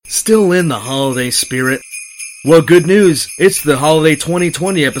still in the holiday spirit? Well, good news. It's the Holiday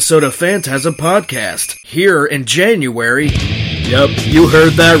 2020 episode of Phantasm Podcast. Here in January. Yep, you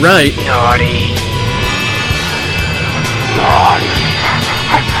heard that right. Naughty.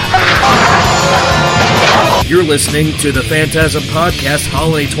 You're listening to the Phantasm Podcast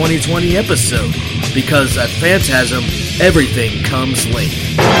Holiday 2020 episode. Because at Phantasm, everything comes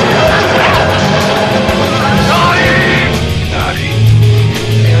late. Naughty.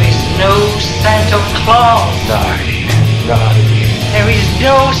 There is no Santa Claus. Naughty. There is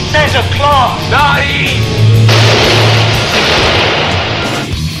no Santa Claus. Naughty.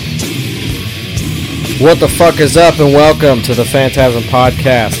 What the fuck is up, and welcome to the Phantasm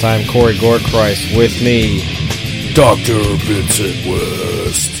Podcast. I'm Corey Gorechrist. With me, Dr. Vincent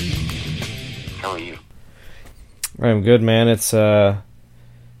West. How are you? I'm good, man. It's good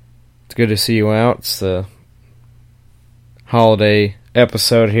to see you out. It's the holiday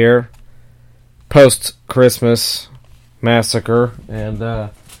episode here, post-Christmas massacre, and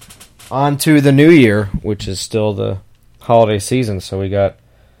on to the new year, which is still the holiday season. So we got,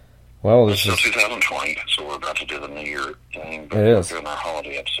 well, this It's is still 2020, so we're about to do the New Year thing, but It we're is. doing our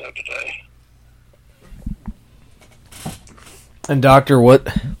holiday episode today. And Doctor, what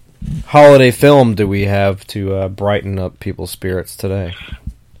holiday film do we have to brighten up people's spirits today?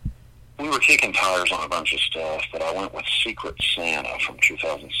 We were kicking tires on a bunch of stuff, but I went with Secret Santa from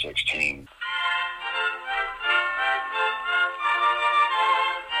 2016.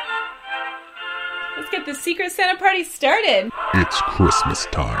 Let's get the Secret Santa party started. It's Christmas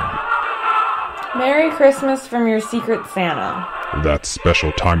time. Merry Christmas from your Secret Santa. That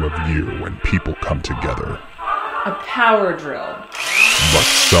special time of year when people come together. A power drill. But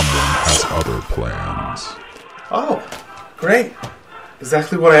someone has other plans. Oh, great.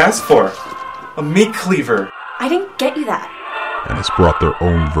 Exactly what I asked for. A meat cleaver. I didn't get you that. And has brought their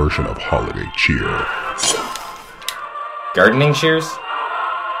own version of holiday cheer. Gardening shears?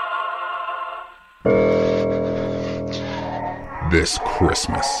 This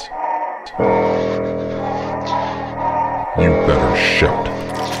Christmas. You better shout.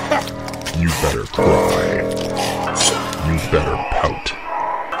 You better cry. You better pout.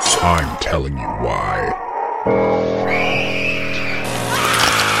 I'm telling you why.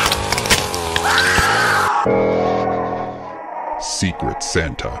 Secret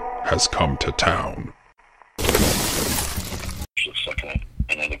Santa has come to town. Which looks like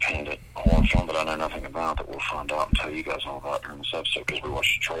an independent horror film that I know nothing about that we'll find out and tell you guys all about during this episode, because we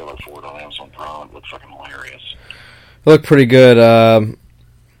watched the trailer for it on Amazon Prime. It looked fucking hilarious. It looked pretty good.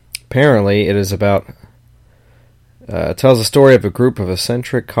 Apparently, it is about... it tells the story of a group of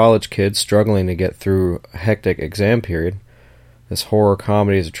eccentric college kids struggling to get through a hectic exam period. This horror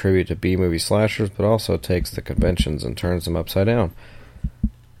comedy is a tribute to B-movie slashers, but also takes the conventions and turns them upside down.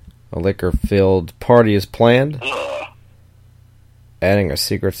 A liquor-filled party is planned. Ugh. Adding a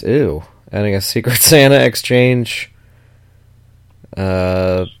secret Santa exchange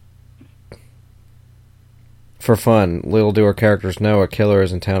for fun. Little do our characters know a killer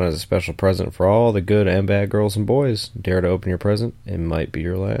is in town as a special present for all the good and bad girls and boys. Dare to open your present, it might be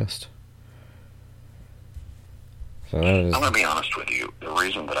your last. So that is... I'm going to be honest with you. The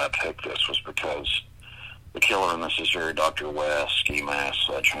reason that I picked this was because the killer in this is very Dr. West, ski mask,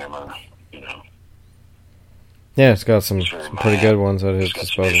 sledgehammer, you know. Yeah, it's got some He's very pretty mad. good ones at his He's got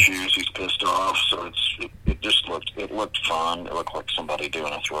some disposal. issues. He's pissed off, so it just looked fun. It looked like somebody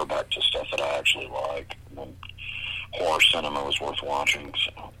doing a throwback to stuff that I actually like. When horror cinema was worth watching.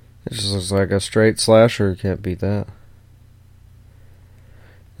 So It just looks like a straight slasher. You can't beat that.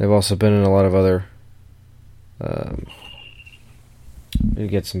 They've also been in a lot of other... you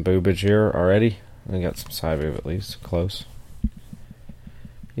get some boobage here already. I got some side boob at least. Close.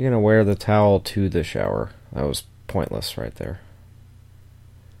 You're going to wear the towel to the shower. That was pointless right there.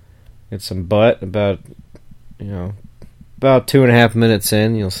 Get some butt. About 2.5 minutes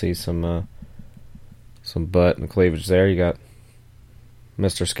in, you'll see some butt and cleavage there. You got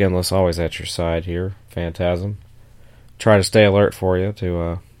Mr. Skinless always at your side here. Phantasm. Try to stay alert for you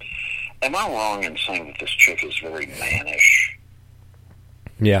to... am I wrong in saying that this chick is very mannish?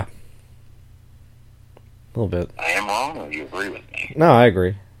 Yeah. A little bit. I am wrong, or you agree with me? No, I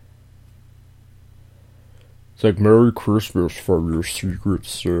agree. It's like, Merry Christmas from your Secret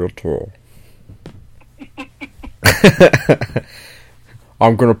Santa.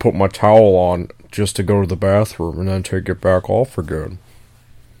 I'm gonna put my towel on just to go to the bathroom and then take it back off again.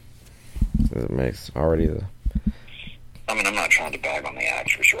 It makes already the... I mean, I'm not trying to bag on the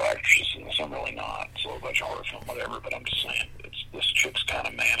actress or actresses in this. I'm really not. It's a little bit horror film, whatever, but I'm just saying, this chick's kind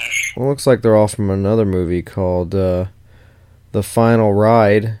of mannish. Well, it looks like they're all from another movie called The Final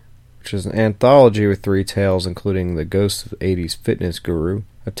Ride, which is an anthology with 3 tales, including the ghost of 80s fitness guru,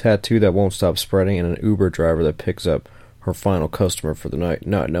 a tattoo that won't stop spreading, and an Uber driver that picks up her final customer for the night,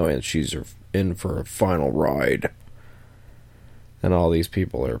 not knowing that she's in for a final ride. And all these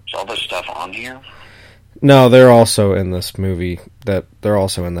people are... Is all this stuff on here? No, they're also in this movie. They're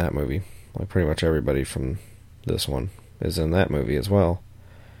also in that movie. Like, pretty much everybody from this one is in that movie as well.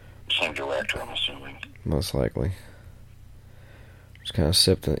 Same director, I'm assuming. Most likely. Just kind of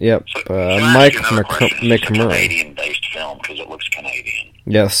sipped it. Yep. So, Mike It's a McMurray. Canadian-based film because it looks Canadian.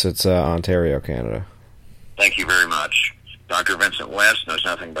 Yes, it's Ontario, Canada. Thank you very much. Dr. Vincent West knows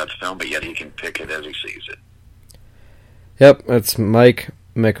nothing about the film, but yet he can pick it as he sees it. Yep, it's Mike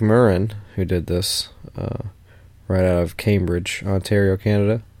McMurray who did this, right out of Cambridge, Ontario,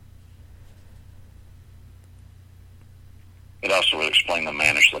 Canada. It also would explain the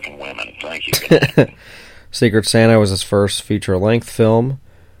mannish-looking women. Thank you. Secret Santa was his first feature-length film,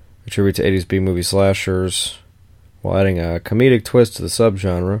 a tribute to 80s B-movie slashers, while adding a comedic twist to the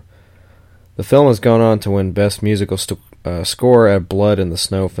subgenre. The film has gone on to win Best Musical Score at Blood in the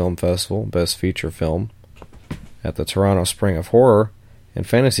Snow Film Festival, Best Feature Film at the Toronto Spring of Horror and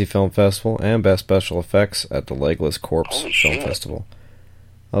Fantasy Film Festival, and Best Special Effects at the Legless Corpse Holy Film shit. Festival.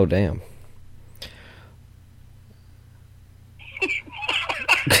 Oh, damn.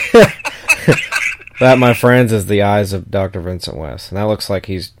 That, my friends, is the eyes of Dr. Vincent West. And that looks like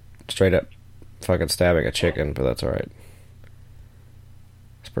he's straight up fucking stabbing a chicken, but that's alright.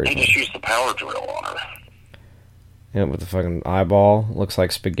 It's pretty He funny. just used the power drill on her. Yeah, with the fucking eyeball. Looks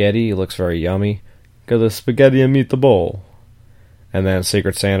like spaghetti. It looks very yummy. Got the spaghetti and meet the bowl. And then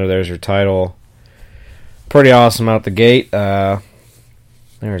Secret Santa, there's your title. Pretty awesome out the gate.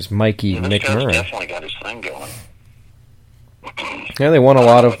 There's Mikey Yeah, this guy's McMurray. definitely got his thing going. Yeah, they won a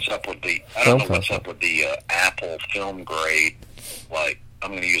lot of... I don't film know what's festival. up with the Apple film grade. Like, I'm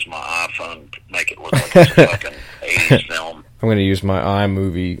going to use my iPhone to make it look like it's a fucking 80s film. I'm going to use my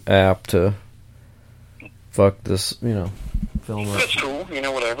iMovie app to fuck this, film up. That's cool. You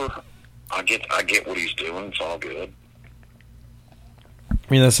know, whatever. I get what he's doing. It's all good. I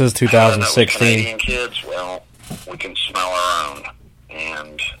mean, this is I don't know, with 2016. Canadian kids, well, we can smell our own.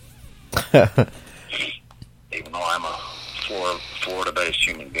 And even though I'm a Florida-based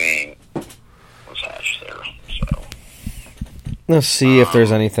human being, was hatched there. So Let's see if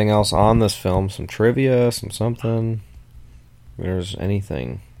there's anything else on this film. Some trivia, something. If there's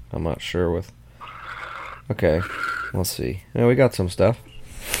anything. I'm not sure with... Okay, let's see. Yeah, we got some stuff.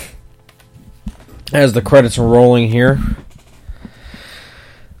 As the credits are rolling here.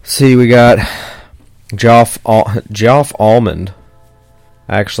 See, we got... Geoff Almond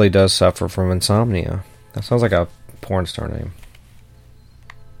actually does suffer from insomnia. That sounds like a porn star name.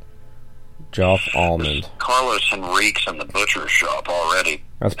 Geoff Almond. Carlos Henrique's in the butcher shop already.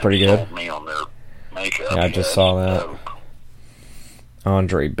 That's pretty good. Sold me on their makeup. Yeah, I just saw that.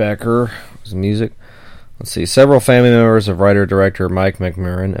 Andre Becker was music. Let's see. Several family members of writer-director Mike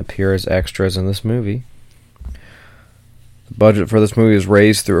McMurray appear as extras in this movie. The budget for this movie is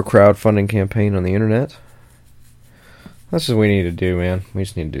raised through a crowdfunding campaign on the internet. That's just what we need to do, man. We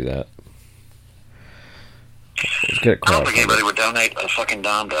just need to do that. Let's get I don't think crowdfunding. anybody would donate a fucking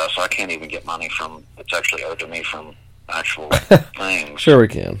dime to us. I can't even get money from... It's actually owed to me from actual things. Sure we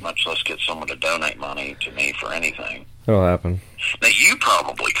can. Much less get someone to donate money to me for anything. It'll happen. Now, you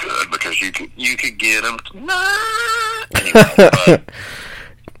probably could, because you could get them... Anyway,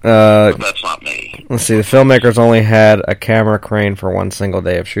 but that's not me. Let's see. The filmmakers only had a camera crane for one single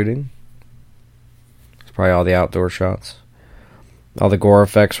day of shooting. It's probably all the outdoor shots. All the gore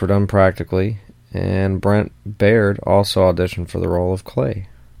effects were done practically. And Brent Baird also auditioned for the role of Clay,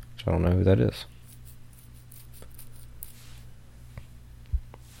 which I don't know who that is.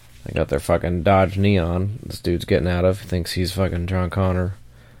 They got their fucking Dodge Neon. This dude's getting out of. He thinks he's fucking John Connor.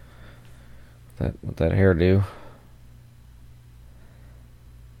 With that hairdo.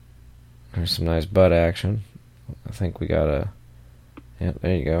 There's some nice butt action. I think we got a... Yeah,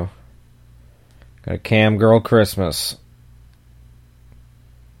 there you go. Got a Cam Girl Christmas.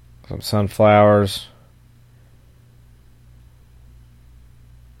 Some sunflowers.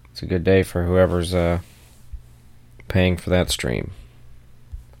 It's a good day for whoever's paying for that stream.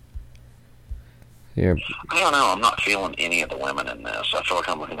 Yeah. I don't know. I'm not feeling any of the women in this. I feel like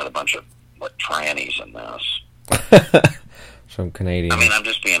I'm looking at a bunch of trannies in this. Some Canadian. I mean, I'm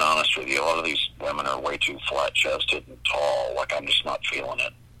just being honest with you. A lot of these women are way too flat-chested and tall. Like, I'm just not feeling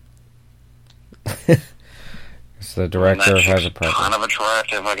it. So the director And has a she's preference. kind of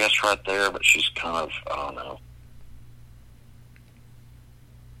attractive, I guess, right there, but she's kind of, I don't know.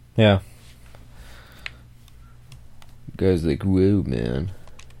 Yeah. Guys like, whoa, man.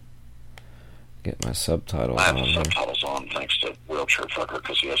 Get my subtitles I have on the here. subtitles on thanks to Wheelchair Fucker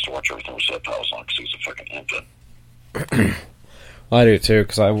because he has to watch everything with subtitles on because he's a fucking infant. I do too,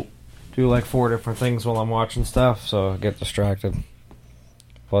 because I do like 4 different things while I'm watching stuff, so I get distracted.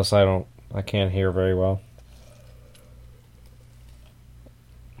 Plus, I can't hear very well.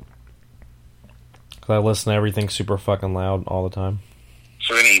 Because I listen to everything super fucking loud all the time.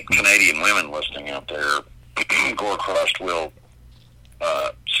 So any Canadian women listening out there, Gorecrust will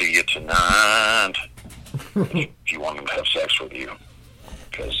see you tonight if you want him to have sex with you.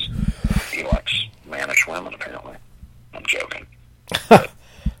 Because he likes mannish women, apparently. I'm joking.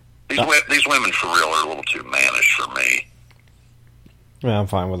 These women, for real, are a little too mannish for me. Yeah, I'm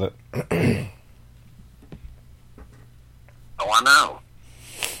fine with it. Oh, I know.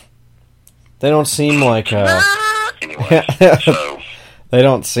 They don't seem like, Anyway, so... They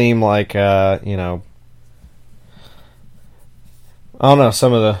don't seem like, you know... I don't know,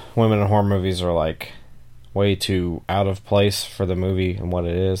 some of the women in horror movies are, like, way too out of place for the movie and what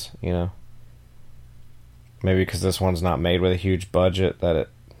it is, you know? Maybe because this one's not made with a huge budget, that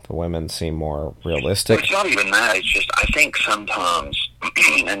the women seem more realistic. Well, it's not even that. It's just, I think sometimes,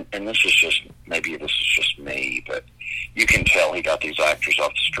 and this is just me, but you can tell he got these actors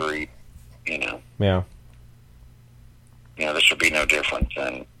off the street, you know? Yeah. You know, this would be no different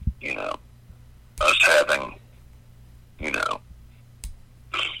than, you know, us having, you know,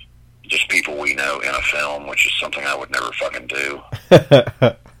 just people we know in a film, which is something I would never fucking do.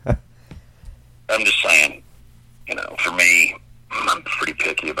 I'm just saying, you know, for me, I'm pretty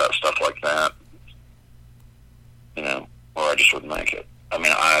picky about stuff like that. You know, or I just wouldn't make it. I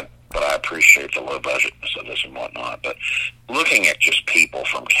mean, but I appreciate the low budgetness of this and whatnot. But looking at just people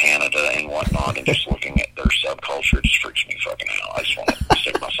from Canada and whatnot, and just looking at their subculture, it just freaks me fucking out. I just want to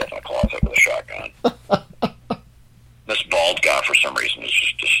stick myself in a closet with a shotgun. This bald guy, for some reason, is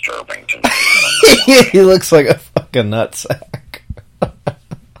just disturbing to me. He looks like a fucking nutsack.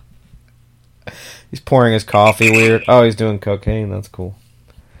 He's pouring his coffee weird. Oh, he's doing cocaine. That's cool.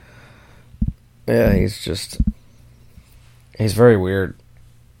 Yeah, he's very weird.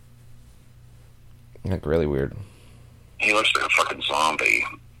 Like, really weird. He looks like a fucking zombie.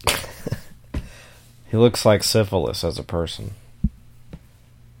 He looks like syphilis as a person.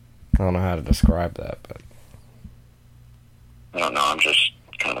 I don't know how to describe that, but... I don't know, I'm just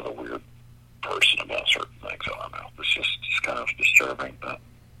kind of a weird person about certain things. I don't know. It's just kind of disturbing, but...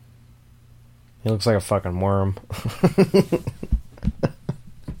 He looks like a fucking worm.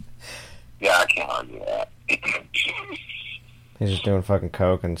 Yeah, I can't argue that. He's just doing fucking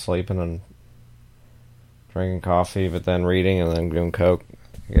coke and sleeping and drinking coffee, but then reading and then doing coke.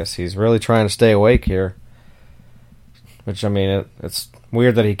 I guess he's really trying to stay awake here. Which, I mean, it's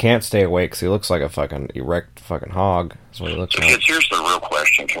weird that he can't stay awake because he looks like a fucking erect fucking hog. That's what he looks So, like. kids, here's the real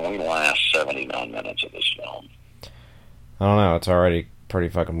question. Can we last 79 minutes of this film? I don't know. It's already pretty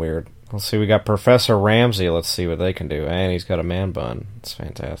fucking weird. Let's see. We got Professor Ramsey. Let's see what they can do. And he's got a man bun. It's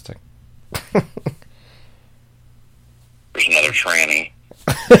fantastic. There's another tranny.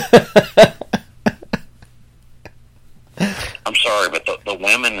 I'm sorry, but the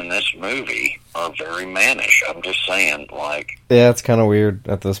women in this movie are very mannish. I'm just saying, like... Yeah, it's kind of weird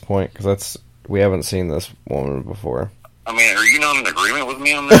at this point, because we haven't seen this woman before. I mean, are you not in agreement with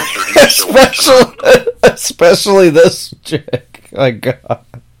me on this? Or do you still want to... Especially this chick. My God.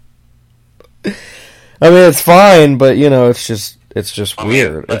 I mean, it's fine, but, you know, it's just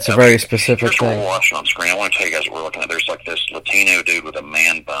weird. It's a very specific here's thing. What we're watching on screen. I want to tell you guys what we're looking at. There's like this Latino dude with a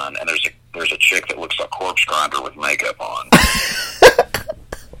man bun, and there's a chick that looks like Corpse Grinder with makeup on.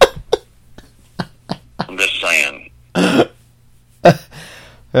 I'm just saying.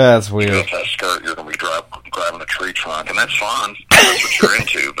 That's You weird. go with that skirt, you're going to be grabbing a tree trunk, and that's fine. That's what you're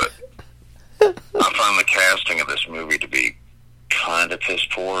into, but I find the casting of this movie to be kind of piss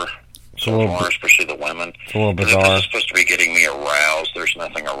poor so far, especially the women. It's a little Because if bizarre. this is supposed to be getting me aroused, there's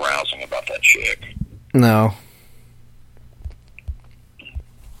nothing arousing about that chick. No.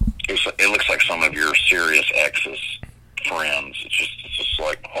 It looks like some of your serious ex's friends. It's just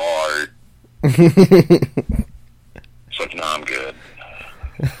like hard. It's like, no, I'm good.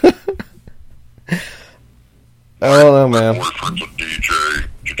 I don't know, man. My boyfriend's a DJ.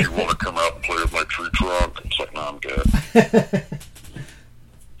 Did you want to come out and play with my tree trunk? It's like, no, I'm good.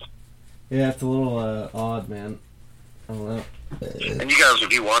 Yeah, it's a little odd, man. I don't know. And you guys,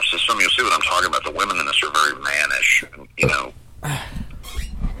 if you watch this film, you'll see what I'm talking about. The women in this are very mannish. You know.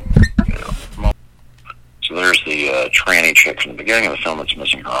 So there's the tranny chick from the beginning of the film that's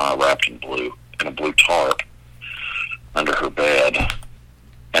missing her eye, wrapped in a blue tarp under her bed.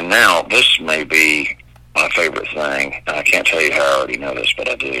 And now this may be my favorite thing, and I can't tell you how I already know this, but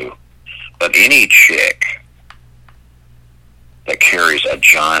I do. But any chick that carries a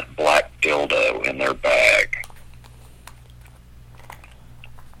giant black dildo in their bag,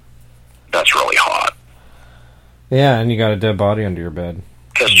 that's really hot. Yeah, and you got a dead body under your bed.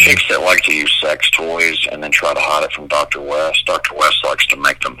 Because chicks that like to use sex toys and then try to hide it from Dr. West likes to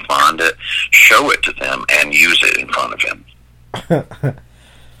make them find it, show it to them, and use it in front of him.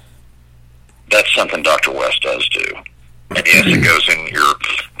 That's something Dr. West does do. And yes, it goes in your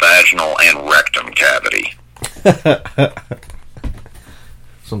vaginal and rectum cavity.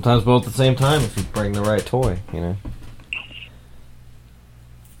 Sometimes both at the same time if you bring the right toy, you know.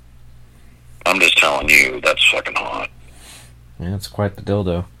 I'm just telling you, that's fucking hot. Yeah, it's quite the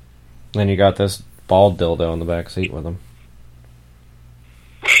dildo. Then you got this bald dildo in the back seat with him.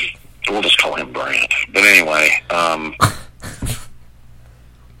 We'll just call him Brant. But anyway,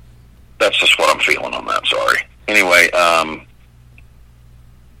 that's just what I'm feeling on that, sorry. Anyway,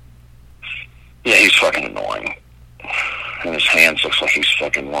 yeah, he's fucking annoying. And his hands looks like he's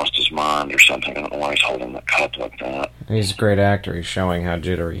fucking lost his mind or something. I don't know why he's holding the cup like that. He's a great actor. He's showing how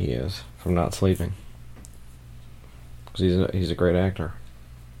jittery he is from not sleeping. Because he's a great actor.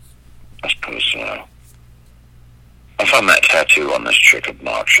 I suppose so. I find that tattoo on this chick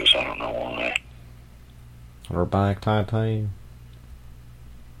obnoxious. I don't know why. Her back tattoo.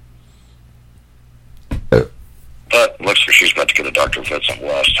 But looks like she's about to get a Dr. Vincent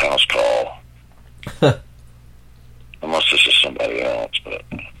West house call. Unless this is somebody else, but...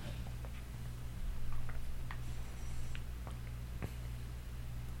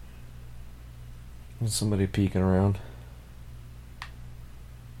 There's somebody peeking around.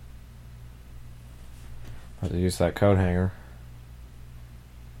 Had to use that coat hanger.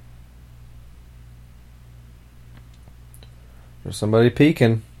 There's somebody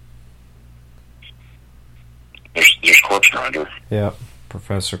peeking. There's Corpse Grinder. Yep,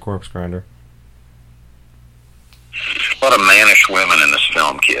 Professor Corpse Grinder. A lot of mannish women in this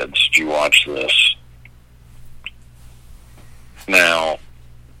film, kids. Did you watch this? Now,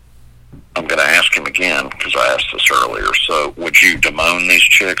 I'm going to ask him again, because I asked this earlier. So, would you bemoan these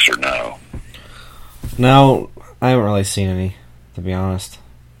chicks or no? No, I haven't really seen any, to be honest.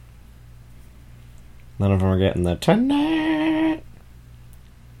 None of them are getting the tonight.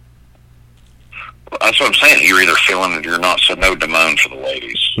 That's what I'm saying. You're either feeling it or you're not, so no demoan for the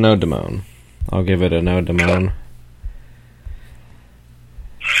ladies. No demoan. I'll give it a no demoan. Okay.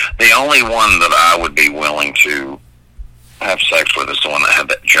 The only one that I would be willing to have sex with is the one that had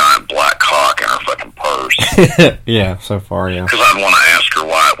that giant black cock in her fucking purse. Yeah, so far, yeah. Because I'd want to ask her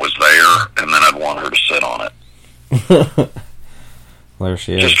why it was there, and then I'd want her to sit on it. There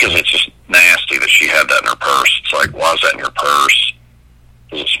she is. Just because it's just nasty that she had that in her purse. It's like, why is that in your purse?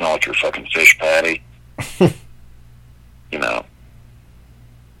 Does it smell like your fucking fish patty? You know.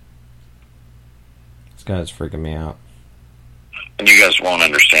 This guy's freaking me out. And you guys won't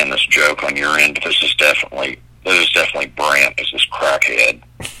understand this joke on your end, but this is definitely Brant as this crackhead.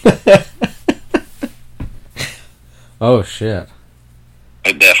 Oh, shit.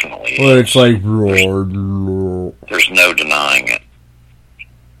 It definitely Well, is. it's like... Roar. There's no denying it.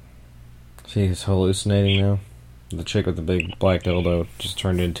 She's hallucinating now. The chick with the big black dildo just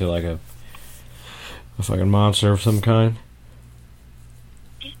turned into like a fucking monster of some kind.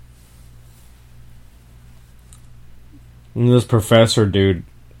 And this professor dude,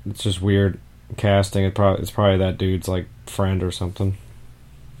 it's just weird casting. It's probably that dude's like friend or something.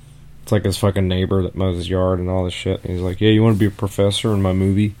 It's like his fucking neighbor that mows his yard and all this shit. And he's like, yeah, you want to be a professor in my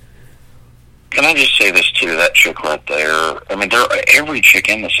movie? Can I just say this too? That chick right there. I mean, every chick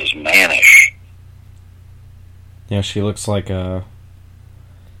in this is mannish. Yeah, she looks like a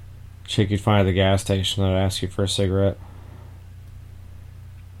chick you'd find at the gas station that'd ask you for a cigarette.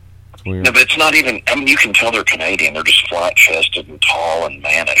 It's weird. No, but it's not even... I mean, you can tell they're Canadian. They're just flat-chested and tall and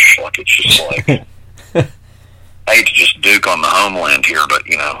mannish. Like, it's just like... I hate to just duke on the homeland here, but,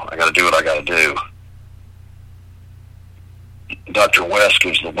 you know, I gotta do what I gotta do. Dr. West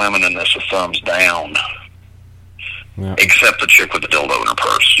gives the women in this a thumbs down. Yeah. Except the chick with the dildo in her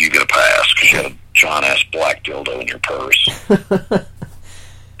purse. You get a pass, because you had a giant-ass black dildo in your purse.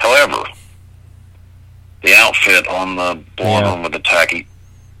 However, the outfit on the blonde one with the tacky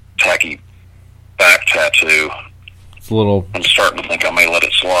back tattoo, It's a little... I'm starting to think I may let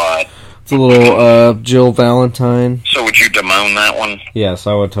it slide. It's a little, Jill Valentine. So would you bemoan that one? Yes,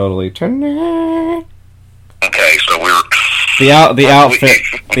 I would totally turn it. Okay, so we're...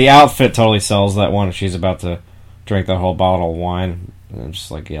 The outfit totally sells that one if she's about to drink that whole bottle of wine. And I'm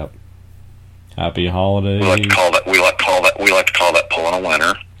just like, yep. Happy holidays. We like to call that pulling a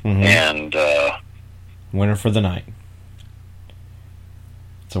winner. Mm-hmm. And, winner for the night.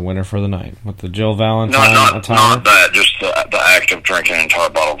 It's a winner for the night. With the Jill Valentine Not attire? that, just the act of drinking an entire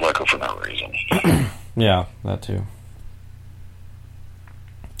bottle of liquor for no reason. Yeah, that too.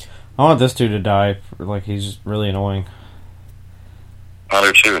 I want this dude to die. Like, he's really annoying. I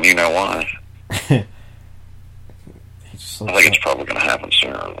do too, and you know why. He just I think it's probably going to happen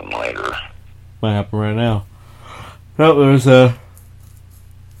sooner than later. might happen right now. Oh, there's a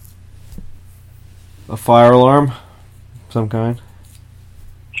fire alarm of some kind.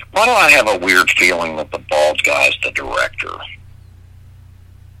 Why do I have a weird feeling that the bald guy's the director?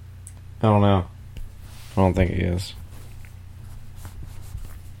 I don't know. I don't think he is.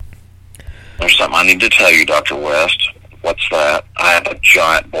 There's something I need to tell you, Dr. West. What's that? I have a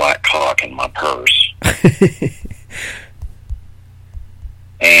giant black cock in my purse.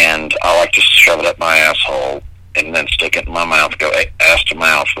 And I like to shove it up my asshole and then stick it in my mouth, go ass to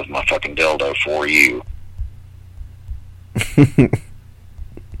mouth with my fucking dildo for you.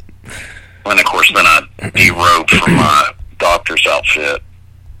 And of course then I derobe from my doctor's outfit,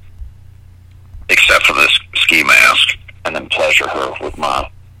 except for this ski mask, and then pleasure her with my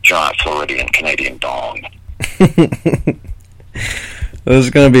giant Floridian Canadian dong. This is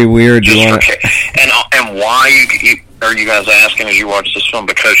going to be weird. And why are you guys asking as you watch this film?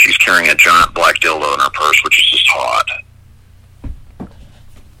 Because she's carrying a giant black dildo in her purse, which is just hot.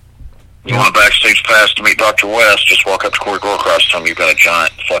 You want a backstage pass to meet Dr. West, just walk up to Corey Gorecross, tell him you've got a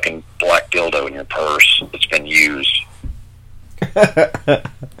giant fucking black dildo in your purse that's been used. Because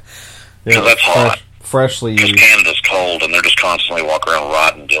that's hot. Freshly used. Because Canada's cold and they're just constantly walking around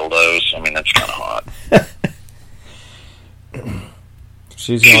riding dildos. I mean, that's kind of hot.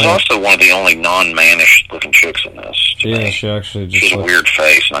 She's also one of the only non-mannish looking chicks in this. Yeah, she actually just... She has a weird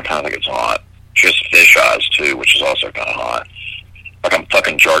face, and I kind of think it's hot. She has fish eyes, too, which is also kind of hot. Like I'm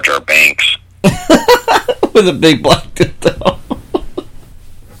fucking Jar Jar Binks. With a big black dildo.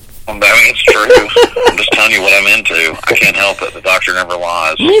 I mean, it's true. I'm just telling you what I'm into. I can't help it. The doctor never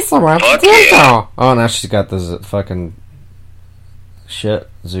lies. Fuck yeah. Oh, now she's got this fucking... shit,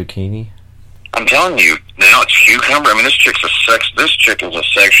 zucchini. I'm telling you, now it's cucumber. I mean, this chick is a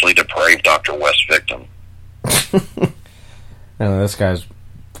sexually depraved Dr. West victim. And this guy's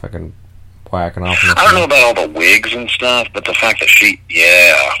fucking whacking off. I don't know about all the wigs and stuff, but the fact that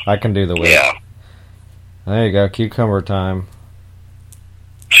I can do the wig. Yeah. There you go, cucumber time.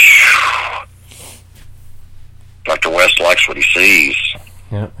 Dr. West likes what he sees.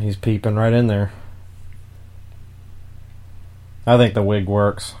 Yep, he's peeping right in there. I think the wig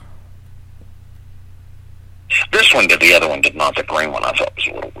works. This one did, the other one did not. The green one I thought was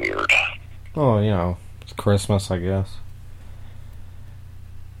a little weird. Oh, you know, it's Christmas, I guess.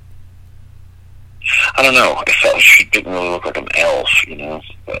 I don't know. I felt she didn't really look like an elf, you know.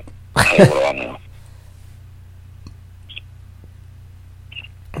 But hey, what do I know?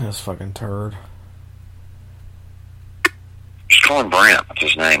 This fucking turd. Just call him Brent. That's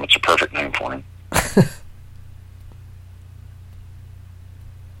his name. It's a perfect name for him.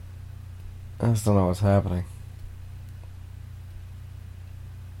 I just don't know what's happening.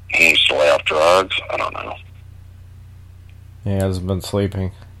 He needs to lay off drugs. I don't know. He hasn't been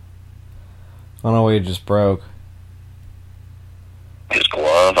sleeping. I don't know what he just broke. His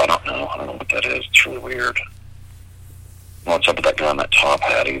glove. I don't know. I don't know what that is. It's really weird. What's up with that guy in that top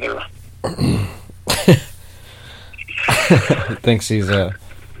hat either? He thinks he's a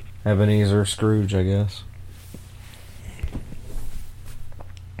Ebenezer Scrooge, I guess.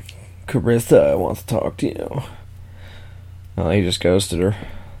 Carissa wants to talk to you. Oh, he just ghosted her.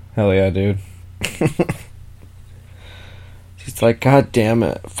 Hell yeah, dude. She's like, God damn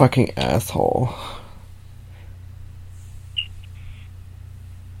it, fucking asshole.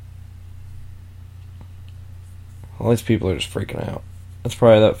 All these people are just freaking out. That's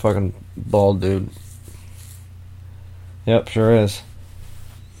probably that fucking bald dude. Yep, sure is.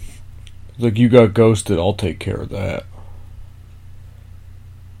 He's like, you got ghosted, I'll take care of that.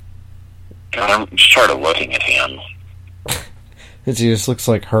 God, I'm just tired of looking at him. He just looks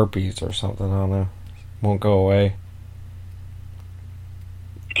like herpes or something, I don't know. Won't go away.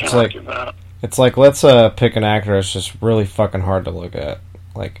 It's like let's pick an actor that's just really fucking hard to look at.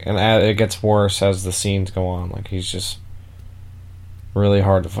 Like, and it gets worse as the scenes go on. Like, he's just really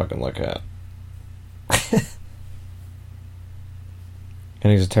hard to fucking look at.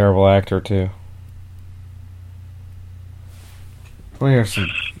 And he's a terrible actor, too. Let me hear some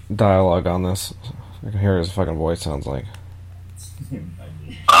dialogue on this. I can hear his fucking voice sounds like.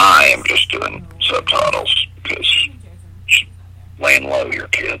 I am just doing subtitles because laying low your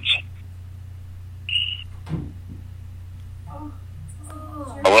kids.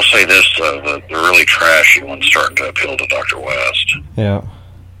 I will say this, though, the really trashy one's starting to appeal to Dr. West. Yeah.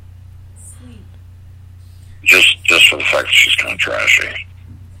 Just for the fact that she's kind of trashy.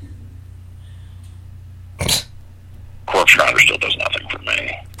 Corpse Grinder still does nothing for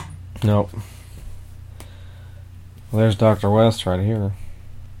me. Nope. Well, there's Dr. West right here.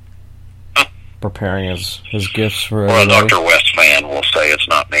 Preparing his gifts for Well, a everybody. Dr. West fan will say it's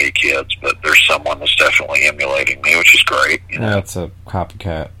not me, kids, but there's someone that's definitely emulating me, which is great. You know? That's a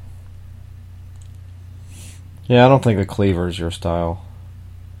copycat. Yeah, I don't think the cleaver is your style.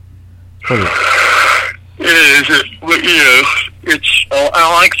 Pretty. It is, but you know, it's.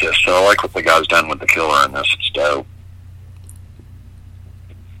 I like this. I like what the guy's done with the killer in this. It's dope.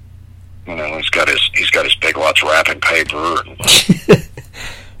 You know, he's got his Big Lots wrapping paper. And,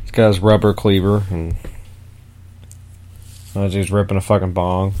 He's got his rubber cleaver, and as he's ripping a fucking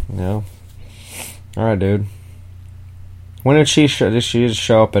bong. You know. All right, dude. When did she just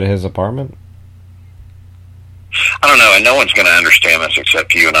show up at his apartment? I don't know, and no one's going to understand this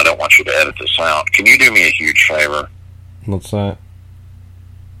except you, and I don't want you to edit this out. Can you do me a huge favor? What's that?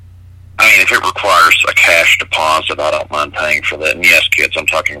 I mean, if it requires a cash deposit, I don't mind paying for that. And yes, kids, I'm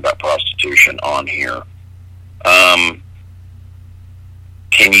talking about prostitution on here.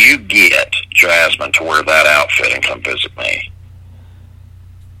 Can you get Jasmine to wear that outfit and come visit me?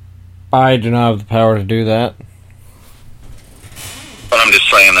 I do not have the power to do that. But I'm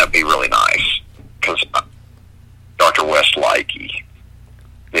just saying that'd be really nice. Because Dr. West likey,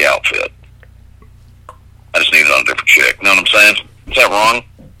 the outfit. I just need it on a different chick. Know what I'm saying? Is that wrong?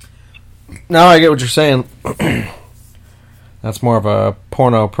 No, I get what you're saying. That's more of a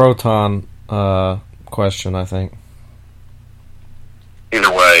porno proton question, I think. Either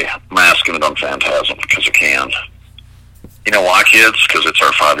way, I'm asking it on Phantasm because I can. You know why, kids? Because it's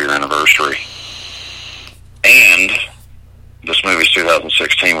our 5-year anniversary. And this movie's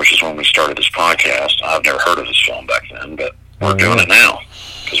 2016, which is when we started this podcast. I've never heard of this film back then, but we're doing it now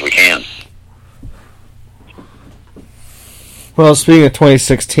because we can. Well, speaking of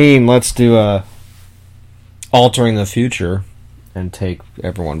 2016, let's do Altering the Future and take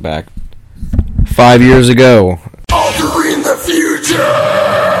everyone back 5 years ago. Altering the future!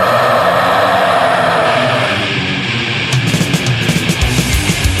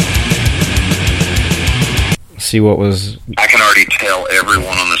 See what was... I can already tell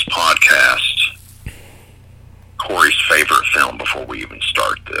everyone on this podcast Corey's favorite film before we even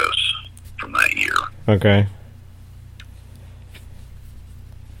start this from that year. Okay.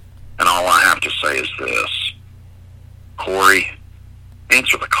 And all I have to say is this. Corey,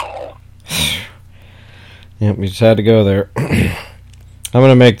 answer the call. Yep, we just had to go there. I'm going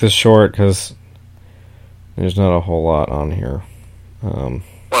to make this short because there's not a whole lot on here. Well,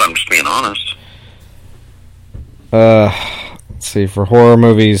 I'm just being honest. Let's see, for horror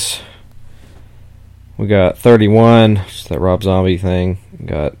movies, we got 31, just that Rob Zombie thing. We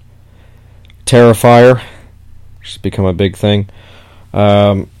got Terrifier, which has become a big thing.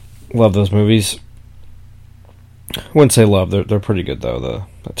 Love those movies. I wouldn't say love, they're pretty good though.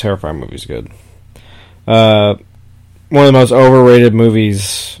 The Terrifier movie's good. One of the most overrated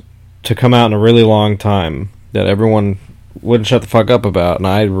movies to come out in a really long time that everyone wouldn't shut the fuck up about, and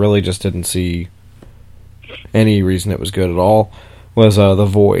I really just didn't see any reason it was good at all, was The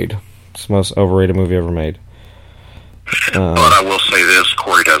Void. It's the most overrated movie ever made. But I will say this,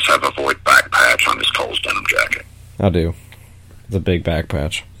 Corey does have a Void back patch on his Cole's denim jacket. I do. It's a big back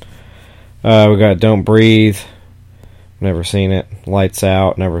patch. We got Don't Breathe. Never seen it. Lights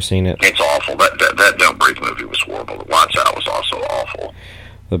Out. Never seen it. It's awful. That Don't Breathe movie was horrible. The Lights Out was also awful.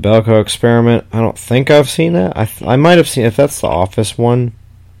 The Belko Experiment. I don't think I've seen that. I might have seen... If that's the Office one,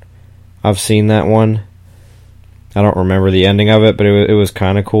 I've seen that one. I don't remember the ending of it, but it was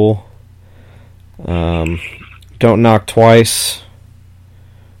kind of cool. Don't Knock Twice.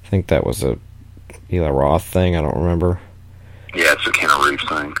 I think that was a Eli Roth thing. I don't remember. Yeah, it's a Keanu Reeves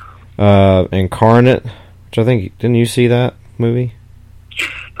thing. Incarnate, which I think... Didn't you see that movie?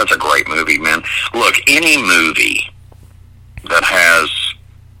 That's a great movie, man. Look, any movie that has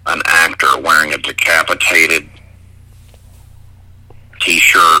an actor wearing a decapitated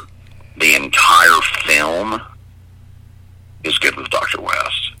t-shirt the entire film is good with Dr.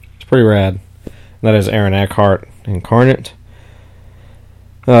 West. It's pretty rad. That is Aaron Eckhart, Incarnate.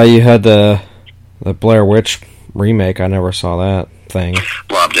 You had the Blair Witch remake. I never saw that thing.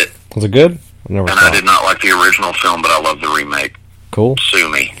 Loved it. Was it good? I did not like the original film, but I love the remake. Cool. Sue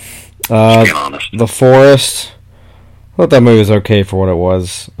me. Just being honest. The Forest. I thought that movie was okay for what it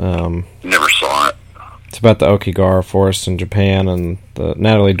was. Never saw it. It's about the Okigara Forest in Japan, and the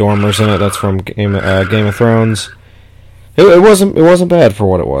Natalie Dormer's in it. That's from Game of Thrones. It wasn't bad for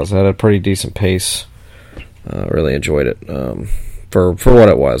what it was. It had a pretty decent pace. Really enjoyed it. for what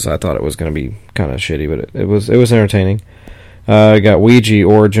it was. I thought it was going to be kind of shitty, but it was entertaining. I got Ouija: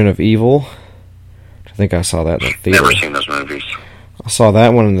 Origin of Evil. I think I saw that in the theater. Never seen those movies. I saw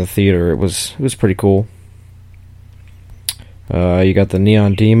that one in the theater. It was pretty cool. You got the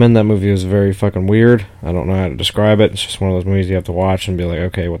Neon Demon. That movie was very fucking weird. I don't know how to describe it. It's just one of those movies you have to watch and be like,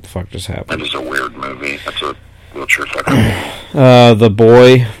 okay, what the fuck just happened? That is a weird movie. That's a real true fucking movie. The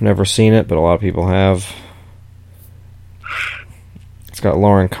Boy. Never seen it, but a lot of people have. It's got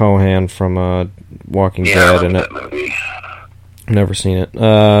Lauren Cohan from Walking Dead in it. That movie. Never seen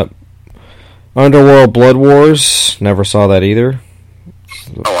it. Underworld Blood Wars. Never saw that either.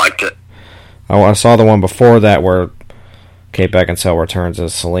 I liked it. I saw the one before that where Kate Beckinsale returns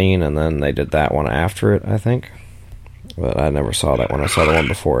as Selene, and then they did that one after it, I think. But I never saw that one. I saw the one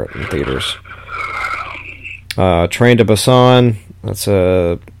before it in theaters. Train to Busan. That's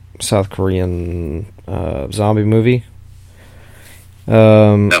a South Korean zombie movie.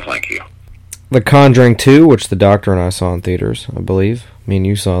 No, thank you. The Conjuring 2, which the Doctor and I saw in theaters, I believe. Me and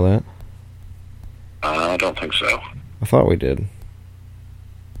you saw that. I don't think so. I thought we did.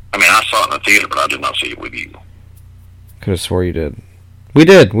 I mean, I saw it in the theater, but I did not see it with you. Could have swore you did. We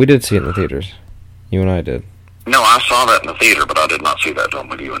did see it in the theaters. You and I did. No, I saw that in the theater, but I did not see that film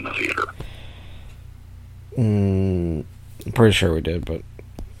with you in the theater. I'm pretty sure we did, but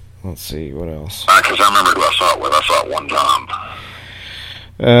let's see, what else? Because I remember who I saw it with. I saw it one time.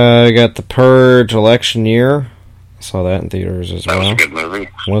 I got The Purge Election Year. I saw that in theaters as well. That was a good movie.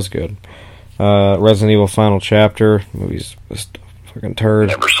 Was good. Resident Evil Final Chapter. Movie's just a fucking turd.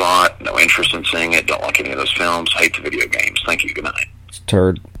 Never saw it. No interest in seeing it. Don't like any of those films. Hate the video games. Thank you. Good night. It's a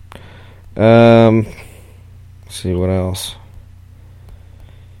turd. Let's see what else.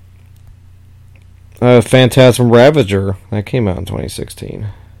 Phantasm Ravager. That came out in 2016.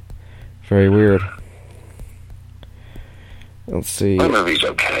 Very weird. Let's see. That movie's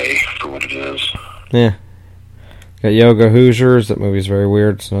okay for what it is. Yeah. Got Yoga Hoosiers. That movie's very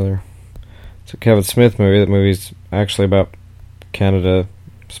weird. It's a Kevin Smith movie. That movie's actually about Canada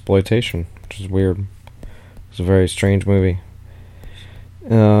exploitation, which is weird. It's a very strange movie.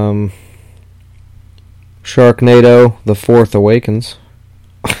 Sharknado: The Fourth Awakens.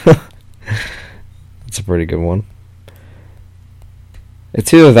 That's a pretty good one.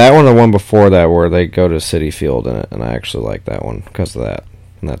 It's either that one or one before that where they go to Citi Field in it, and I actually like that one because of that.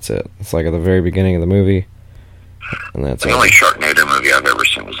 And that's it. It's like at the very beginning of the movie, and that's The only Sharknado movie I've ever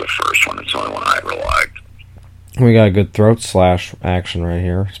seen was the first one. It's the only one I ever liked. We got a good throat slash action right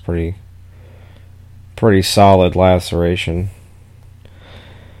here. It's pretty solid laceration.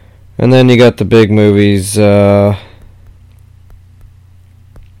 And then you got the big movies. Why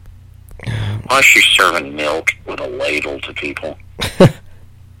is she serving milk with a ladle to people?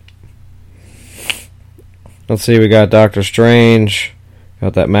 Let's see, we got Doctor Strange.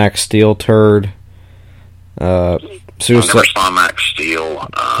 Got that Max Steel turd. I Suicide. never saw Max Steel.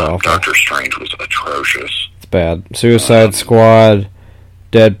 Doctor Strange was atrocious. It's bad. Suicide Squad,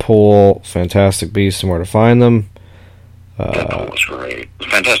 Deadpool, Fantastic Beasts, and Where to Find Them. Deadpool was great. The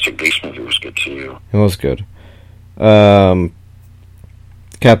Fantastic Beasts movie was good too. It was good.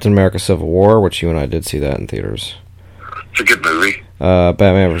 Captain America: Civil War, which you and I did see that in theaters. It's a good movie.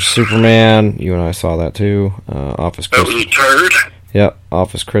 Batman vs Superman, you and I saw that too. Office That was Christmas. a turd. Yep.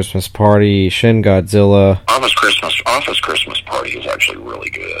 Office Christmas Party, Shin Godzilla. Office Christmas Party is actually really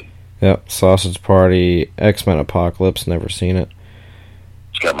good. Yep. Sausage Party, X-Men Apocalypse. Never seen it.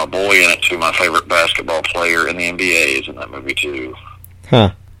 It's got my boy in it too. My favorite basketball player in the NBA is in that movie too.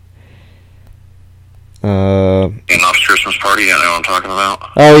 Huh. In Office Christmas Party, you know what I'm talking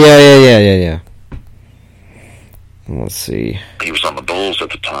about? Oh yeah. Let's see. He was on the Bulls at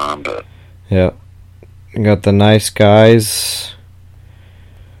the time, but Yep. You got The Nice Guys.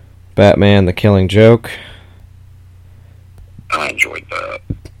 Batman: The Killing Joke. I enjoyed that.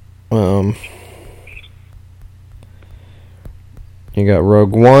 You got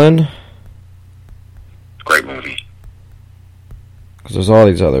Rogue One. Great movie. Because there's all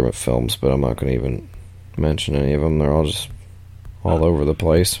these other films, but I'm not going to even mention any of them. They're all just all over the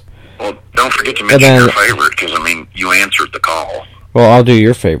place. Well, don't forget to mention your favorite, because, I mean, you answered the call. Well, I'll do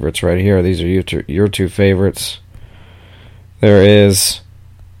your favorites right here. These are your two favorites. There is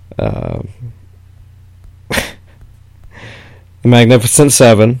The Magnificent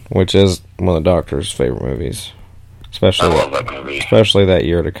Seven, which is one of the Doctor's favorite movies. I love that movie. Especially that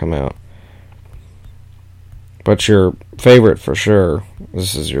year to come out. But your favorite for sure,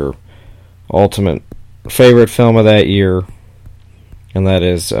 this is your ultimate favorite film of that year, and that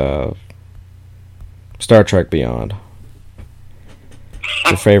is Star Trek Beyond.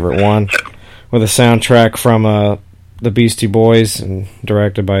 Your favorite one, with a soundtrack from the Beastie Boys and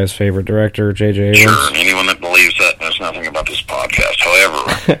directed by his favorite director, J.J. Abrams. Sure, anyone that believes that knows nothing about this podcast.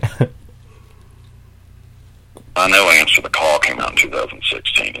 However, I know Answer the Call came out in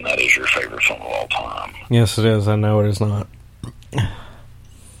 2016, and that is your favorite film of all time. Yes, it is. I know it is not.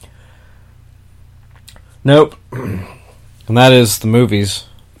 Nope. And that is the movies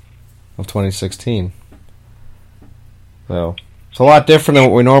of 2016. So, it's a lot different than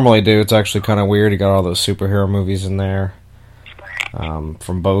what we normally do. It's actually kind of weird. You got all those superhero movies in there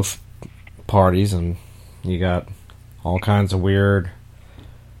from both parties, and you got all kinds of weird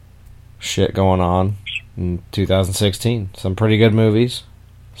shit going on in 2016. Some pretty good movies,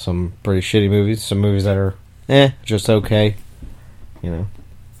 some pretty shitty movies, some movies that are just okay, you know.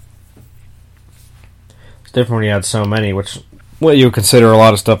 It's different when you had so many, which what you would consider a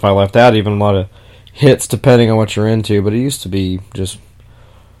lot of stuff I left out, even a lot of hits depending on what you're into, but it used to be just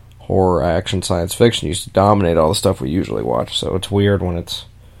horror, action, science fiction used to dominate all the stuff we usually watch, so it's weird when it's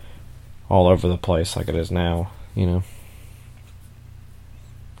all over the place like it is now, you know.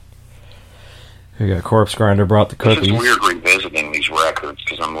 We got Corpse Grinder brought the cookies. It's weird revisiting these records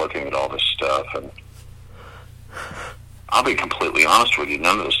because I'm looking at all this stuff, and I'll be completely honest with you,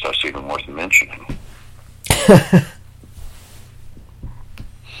 none of this stuff's even worth mentioning.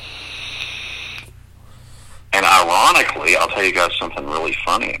 And ironically, I'll tell you guys something really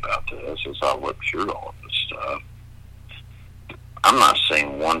funny about this as I look through all of this stuff. I'm not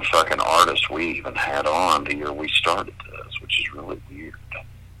seeing one fucking artist we even had on the year we started this, which is really weird.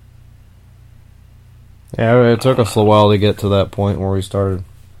 Yeah, it took us a while to get to that point where we started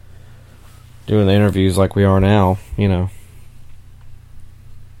doing the interviews like we are now, you know.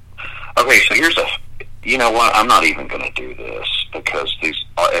 Okay, so here's you know what, I'm not even going to do this because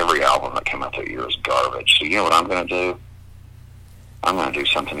every album that came out that year is garbage. So you know what I'm going to do? I'm going to do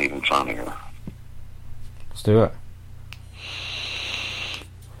something even funnier. Let's do it.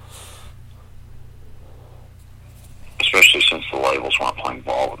 Especially since the labels weren't playing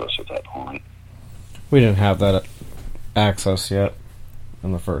ball with us at that point. We didn't have that access yet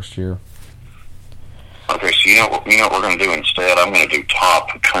in the first year. Okay, so you know what we're going to do instead? I'm going to do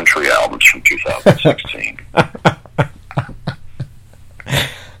top country albums from 2016. All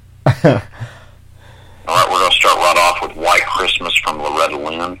right, we're going to start right off with White Christmas from Loretta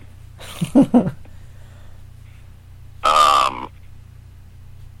Lynn.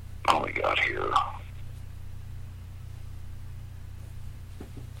 What we got here?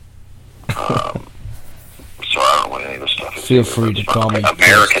 Sorry, I don't know what any of this stuff is. Feel free to call me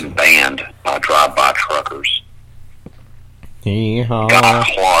American Band by Drive-By Truckers. Yeehaw. Guy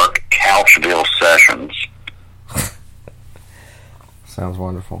Clark, Couchville Sessions. Sounds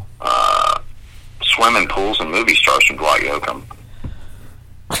wonderful. Swimming Pools and Movie Stars from Dwight Yoakam.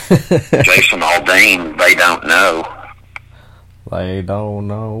 Jason Aldean, They Don't Know. They don't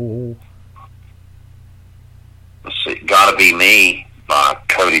know. Let's see, Gotta Be Me by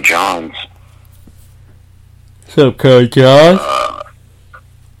Cody Jones. What's up, Cody Jones?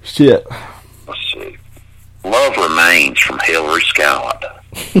 Shit. Let's see. Love Remains from Hillary Scallop.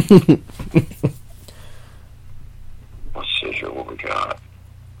 Let's see here what we got.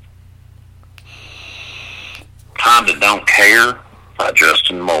 Kinda Don't Care by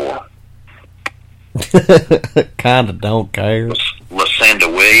Justin Moore. Kinda don't care. Lucinda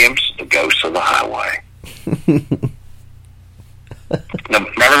Williams, The Ghost of the Highway. Now,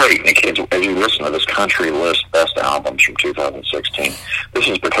 by the way, kids, as you listen to this country list best albums from 2016, this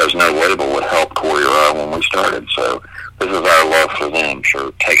is because no label would help Corey or I when we started, so this is our love for them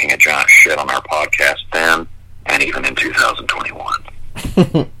for taking a giant shit on our podcast then and even in 2021.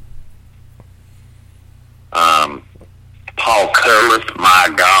 Paul Cullis, My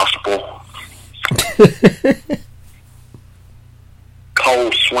Gospel.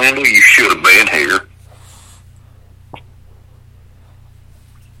 Cole Swindle, You Should Have Been Here.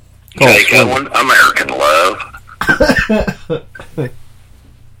 Jake Owen, American Love.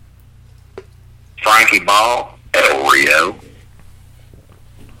 Frankie Ball, El Rio.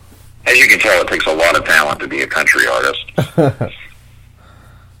 As you can tell, it takes a lot of talent to be a country artist.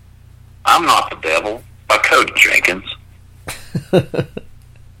 I'm Not the Devil by Cody Jenkins.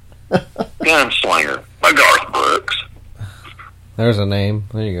 Gunslinger by Garth Brooks. There's a name.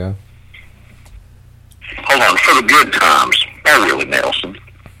 There you go. Hold on, For the Good Times by Willie Nelson.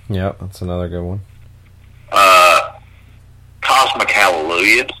 Yep, that's another good one. Cosmic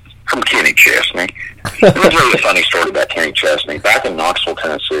Hallelujah from Kenny Chesney. It was a really funny story about Kenny Chesney. Back in Knoxville,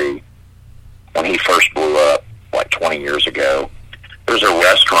 Tennessee, when he first blew up, like 20 years ago, there's a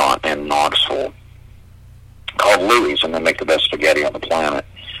restaurant in Knoxville called Louie's, and they make the best spaghetti on the planet.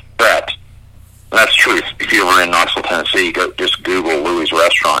 But That's true. If you're ever in Knoxville, Tennessee, just Google Louis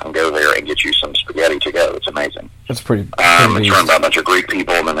Restaurant and go there and get you some spaghetti to go. It's amazing. It's pretty. It's run by a bunch of Greek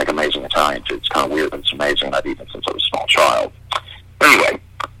people, and they make amazing Italian food. It's kind of weird, but it's amazing. I've eaten it since I was a small child. Anyway,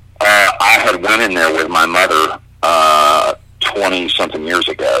 I had went in there with my mother 20-something years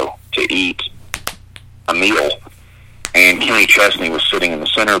ago to eat a meal, and Kenny Chesney was sitting in the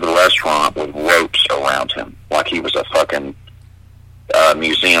center of the restaurant with ropes around him, like he was a fucking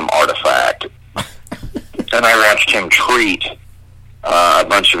museum artifact. And I watched him treat a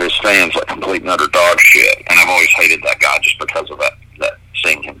bunch of his fans like complete and utter dog shit. And I've always hated that guy just because of that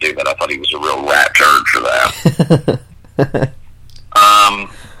seeing him do that. I thought he was a real rat turd for that.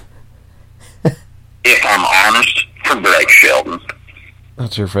 If I'm honest, for Blake Shelton.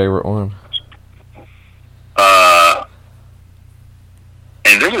 That's your favorite one. And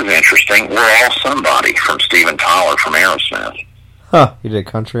this is interesting. We're all somebody from Steven Tyler from Aerosmith. Huh, you did a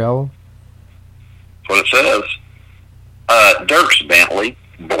country album? That's what it says. Dierks Bentley,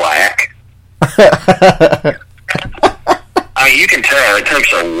 black. I mean, you can tell it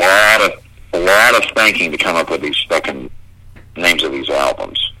takes a lot of thinking to come up with these fucking names of these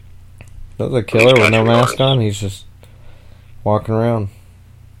albums. That's a killer with no mask on. He's just walking around.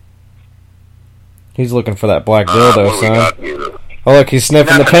 He's looking for that black dildo, son. Oh, look, he's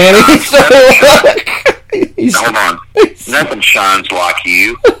sniffing the panties. Hold on. Nothing shines like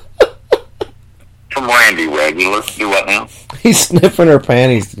you. From Randy Regular. Do what now? He's sniffing her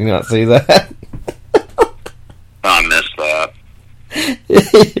panties. Did you not see that? I missed that.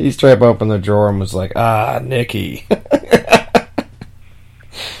 He straight up opened the drawer and was like, Nikki.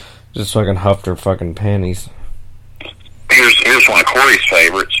 Just fucking huffed her fucking panties. Here's one of Corey's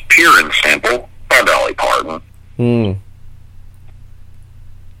favorites. Pure and Simple by Dolly Parton.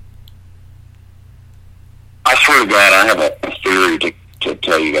 I swear to God, I have a theory to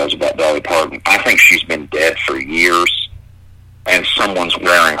tell you guys about Dolly Parton. I think she's been dead for years, and someone's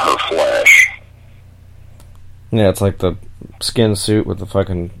wearing her flesh. Yeah, it's like the skin suit with the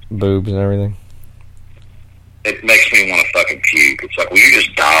fucking boobs and everything. It makes me want to fucking puke. It's like, will you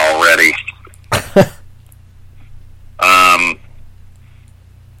just die already?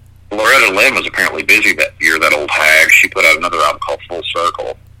 Loretta Lynn was apparently busy that year, that old hag. She put out another album called Full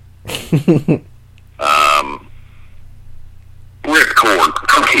Circle. Ripcord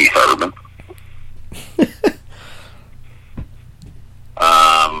from Keith Urban.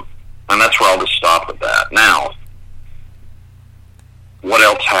 And that's where I'll just stop with that. Now, what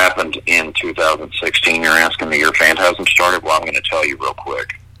else happened in 2016? You're asking me your Phantasm started? Well, I'm going to tell you real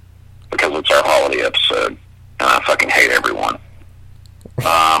quick, because it's our holiday episode, and I fucking hate everyone.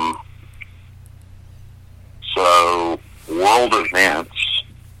 So, world events,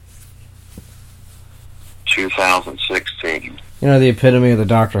 2016. You know, the epitome of the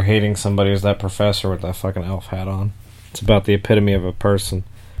doctor hating somebody is that professor with that fucking elf hat on. It's about the epitome of a person.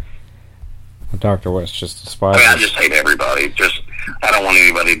 Dr. West just despises. I just hate everybody. I don't want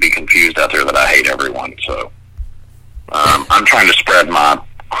anybody to be confused out there that I hate everyone. So, I'm trying to spread my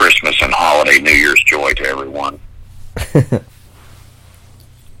Christmas and holiday New Year's joy to everyone.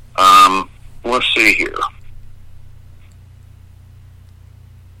 Let's see here.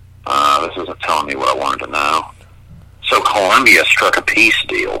 This isn't telling me what I wanted to know. So Colombia struck a peace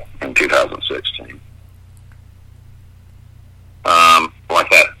deal in 2016. Like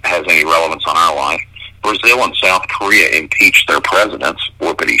that has any relevance on our life. Brazil and South Korea impeached their presidents.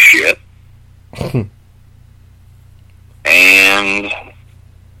 Whoopity shit. And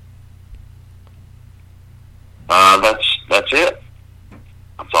that's it.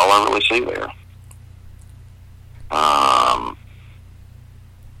 That's all I really see there.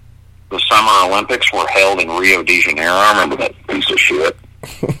 The Summer Olympics were held in Rio de Janeiro. I remember that piece of shit.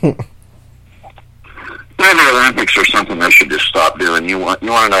 Maybe the Olympics are something they should just stop doing. You want to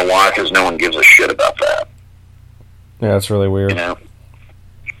know why? Because no one gives a shit about that. Yeah, it's really weird. You know,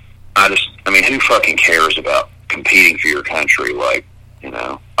 I mean, who fucking cares about competing for your country? Like, you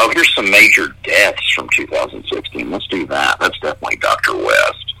know, oh, here's some major deaths from 2016. Let's do that. That's definitely Dr.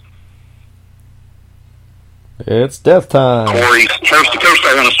 West. It's death time. Corey's first.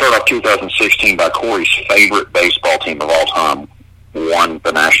 I want to start off 2016 by Corey's favorite baseball team of all time won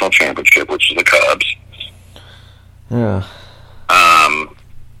the national championship, which is the Cubs. Yeah.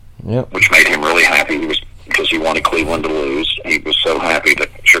 Yep. Which made him really happy. Because he wanted Cleveland to lose. He was so happy that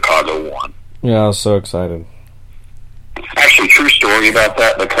Chicago won. Yeah, I was so excited. Actually, true story about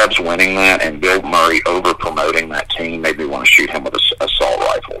that. The Cubs winning that and Bill Murray over promoting that team made me want to shoot him with an assault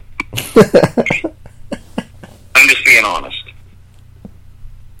rifle. I'm just being honest.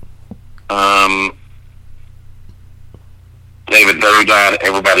 David Bowie died.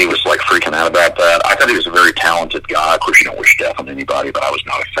 everybody was like freaking out about that. I thought he was a very talented guy. Of course, you don't wish death on anybody, but I was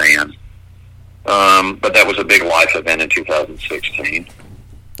not a fan. But that was a big life event in 2016.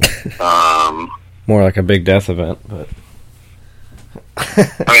 More like a big death event, but I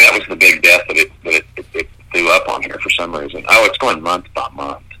mean, that was the big death that it threw up on here for some reason. Oh, it's going month by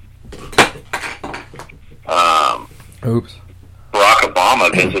month. Oops. Barack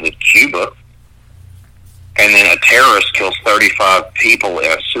Obama visited Cuba, and then a terrorist kills 35 people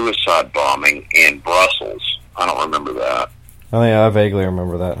in a suicide bombing in Brussels. I don't remember that. Oh yeah, I vaguely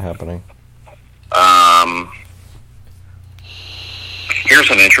remember that happening. Here's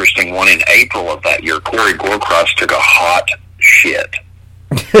an interesting one. In April of that year, Corey Gorecross took a hot shit.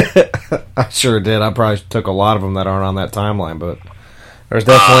 I sure did. I probably took a lot of them that aren't on that timeline, but there's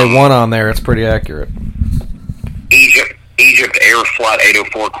definitely one on there. It's pretty accurate. Egypt Air Flight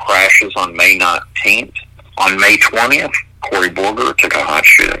 804 crashes on May 19th. On May 20th, Corey Borger took a hot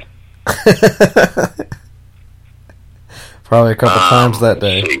shit. Probably a couple times that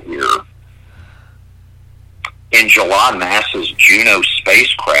day. Let's see here. In July, NASA's Juno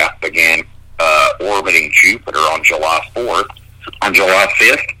spacecraft began orbiting Jupiter on July 4th. On July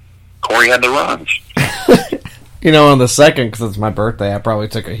 5th, Corey had the runs. You know, on the 2nd, because it's my birthday, I probably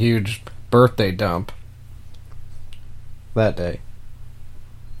took a huge birthday dump that day.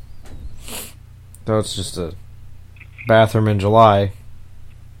 So it's just a bathroom in July.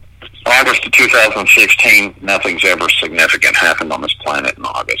 August of 2016, nothing's ever significant happened on this planet in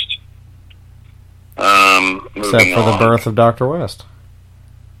August. Except for the birth of Dr. West.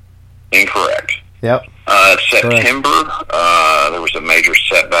 Incorrect. Yep. September, there was a major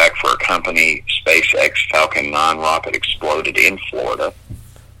setback for a company. SpaceX Falcon 9 rocket exploded in Florida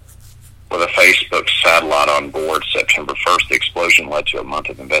with a Facebook satellite on board. September 1st, the explosion led to a month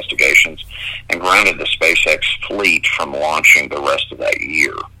of investigations and grounded the SpaceX fleet from launching the rest of that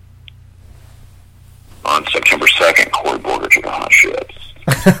year. On September 2nd, Corey Borger took a hot shit.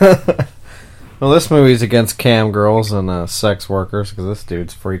 Well, this movie's against cam girls and sex workers, because this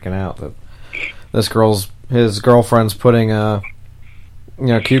dude's freaking out that his girlfriend's putting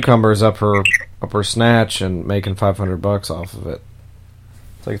cucumbers up her snatch and making $500 off of it.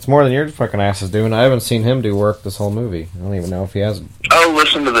 It's like, it's more than your fucking ass is doing. I haven't seen him do work this whole movie. I don't even know if he has. Oh,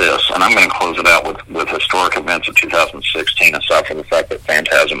 listen to this, and I'm going to close it out with historic events of 2016, aside from the fact that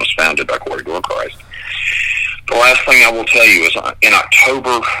Phantasm was founded by Corey Gorecross. The last thing I will tell you is in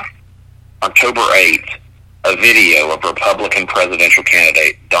October 8th, a video of Republican presidential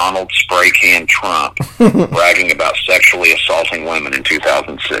candidate Donald Spray Can Trump bragging about sexually assaulting women in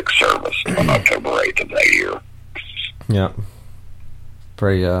 2006 service on October 8th of that year. Yeah.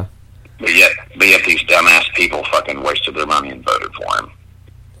 Pretty, But yet these dumbass people fucking wasted their money and voted for him.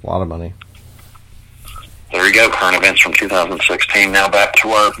 A lot of money. There you go, current events from 2016. Now back to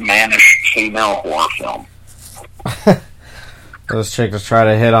our mannish female horror film. This chick was trying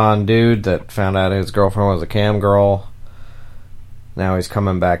to hit on dude that found out his girlfriend was a cam girl. Now he's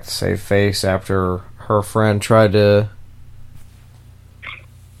coming back to save face after her friend tried to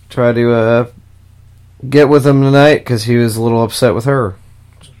get with him tonight because he was a little upset with her.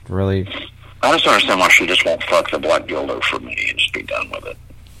 Really, I just don't understand why she just won't fuck the black dildo for me and just be done with it.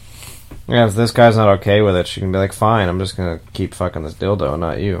 Yeah, if this guy's not okay with it, she can be like, fine, I'm just gonna keep fucking this dildo,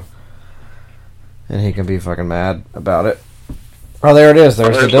 not you. And he can be fucking mad about it. Oh, there it is.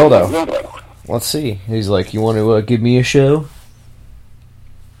 There's the dildo. Let's see. He's like, you want to give me a show?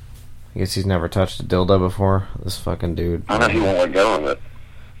 I guess he's never touched a dildo before. This fucking dude. I know he won't let go of it.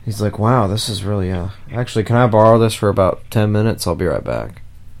 He's like, wow, this is really, actually, can I borrow this for about 10 minutes? I'll be right back.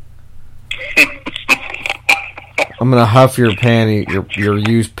 I'm gonna huff your your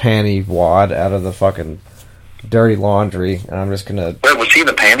used panty wad out of the fucking dirty laundry, and I'm just gonna... Wait, was he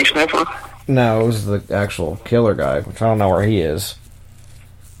the panty sniffer? No, it was the actual killer guy, which I don't know where he is.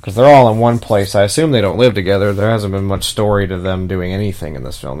 Because they're all in one place. I assume they don't live together. There hasn't been much story to them doing anything in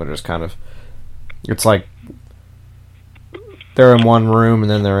this film. They're just kind of... It's like... They're in one room,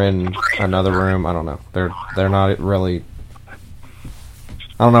 and then they're in another room. I don't know. They're not really...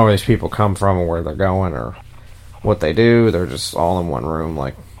 I don't know where these people come from or where they're going or what they do. They're just all in one room,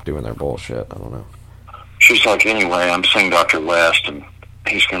 like, doing their bullshit. I don't know. She's like, anyway, I'm seeing Dr. West, and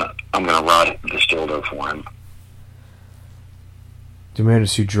I'm gonna ride this dildo for him. Demand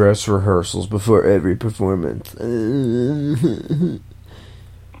to see dress rehearsals before every performance.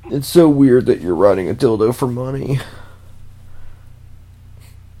 It's so weird that you're riding a dildo for money.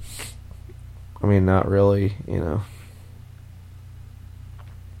 I mean, not really, you know.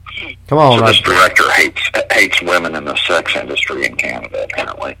 Come on, so this director hates women in the sex industry in Canada,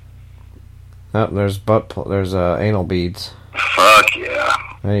 apparently. Oh, there's anal beads. fuck yeah.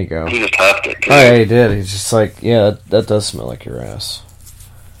 There you go. He just huffed it, too. Oh, yeah, he did. He's just like, yeah, that does smell like your ass.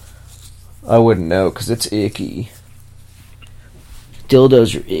 I wouldn't know, because it's icky.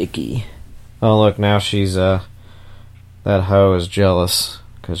 Dildos are icky. Oh, look, now she's, that hoe is jealous,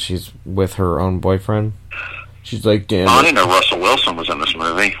 because she's with her own boyfriend. She's like, damn I it. didn't know Russell Wilson was in this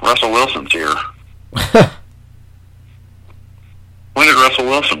movie. Russell Wilson's here. When did Russell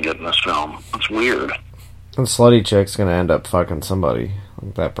Wilson get in this film? That's weird. And slutty chick's gonna end up fucking somebody.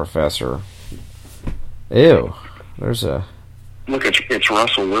 Like that professor. Ew. There's a... Look, it's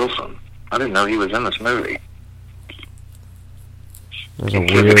Russell Wilson. I didn't know he was in this movie. There's a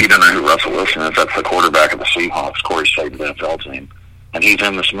If weird... you don't know who Russell Wilson is, that's the quarterback of the Seahawks, Corey Saban's NFL team. And he's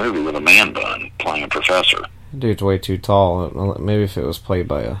in this movie with a man bun, playing a professor. Dude's way too tall. Maybe if it was played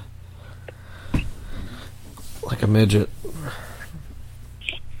by a... like a midget.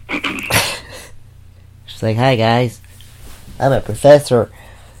 She's like, hi guys, I'm a professor.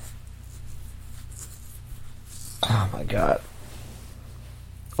 Oh my god.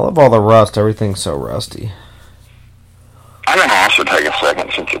 I love all the rust. Everything's so rusty. I'm going to also take a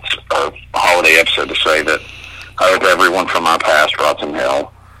second, since it's a holiday episode, to say that I hope everyone from my past rots in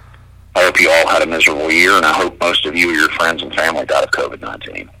hell. I hope you all had a miserable year, and I hope most of you or your friends and family died of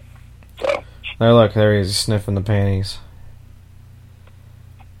COVID-19. So. There, look, there he is, sniffing the panties.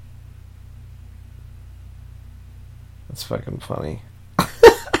 That's fucking funny.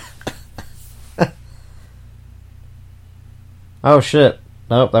 Oh shit.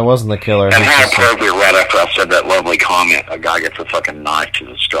 Nope, that wasn't the killer. And how appropriate, right after I said that lovely comment, a guy gets a fucking knife to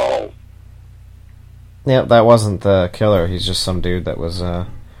the skull. Yep, that wasn't the killer. He's just some dude that was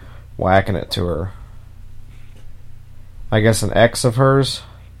whacking it to her. I guess an ex of hers.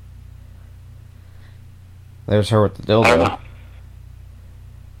 There's her with the dildo.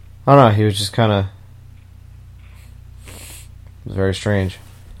 Oh no, he was just kind of... It was very strange.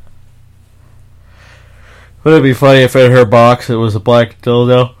 Would it be funny if in her box it was a black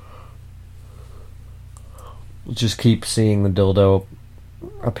dildo? Just keep seeing the dildo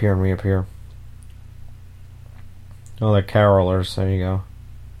appear and reappear. Oh, they're carolers. There you go.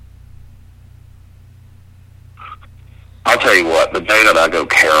 I'll tell you what, the day that I go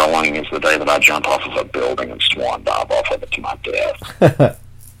caroling is the day that I jump off of a building and swan dive off of it to my death.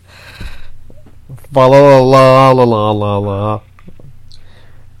 La la la la la la la.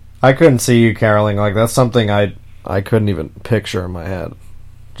 I couldn't see you caroling. Like, that's something I couldn't even picture in my head.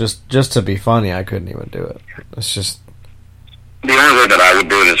 Just to be funny, I couldn't even do it. It's just... The only way that I would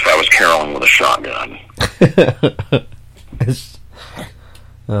do it is if I was caroling with a shotgun.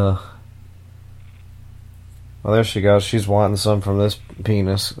 Well, there she goes. She's wanting some from this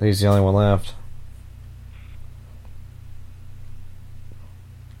penis. He's the only one left.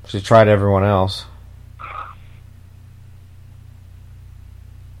 She tried everyone else.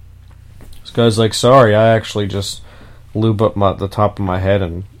 This guy's like, sorry, I actually just lube up the top of my head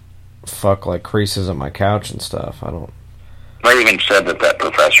and fuck like creases in my couch and stuff. I don't... They even said that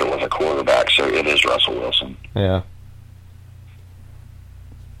professor was a quarterback, so it is Russell Wilson. Yeah.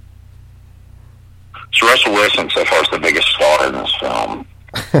 So Russell Wilson, so far, is the biggest star in this film.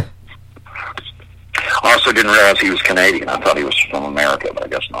 I also didn't realize he was Canadian. I thought he was from America, but I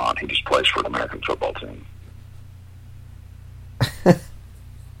guess not. He just plays for the American football team.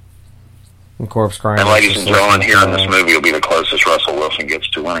 And Corpse Grinder. And ladies and gentlemen, here in this movie will be the closest Russell Wilson gets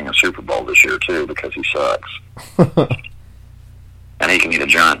to winning a Super Bowl this year, too, because he sucks. And he can eat a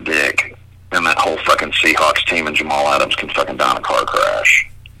giant dick. And that whole fucking Seahawks team and Jamal Adams can fucking die in a car crash.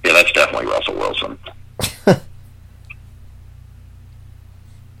 Yeah, that's definitely Russell Wilson.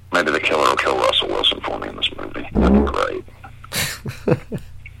 Maybe the killer will kill Russell Wilson for me in this movie. That'd be great.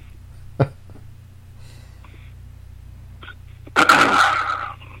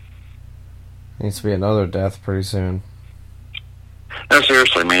 Needs to be another death pretty soon. No,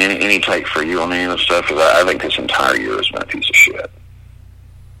 seriously, man, any take for you on any of this stuff? Because I think this entire year has been a piece of shit.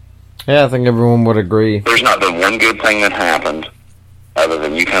 Yeah, I think everyone would agree. There's not been one good thing that happened other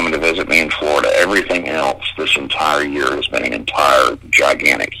than you coming to visit me in Florida. Everything else this entire year has been an entire,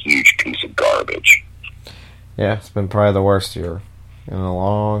 gigantic, huge piece of garbage. Yeah, it's been probably the worst year in a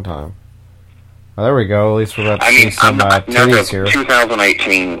long time. Oh, there we go. At least we're about to see some titties here.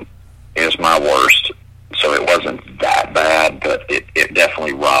 2018 is my worst, so it wasn't that bad, but it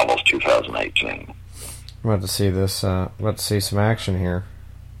definitely rivals 2018. I'm about to see this. About to see some action here.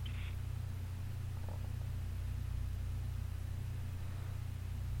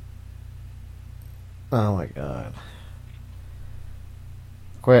 Oh my god!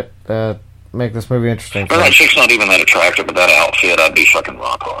 Quit. Make this movie interesting. Well, that chick's not even that attractive, but that outfit, I'd be fucking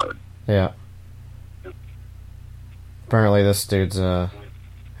rock hard. Yeah. Apparently this dude's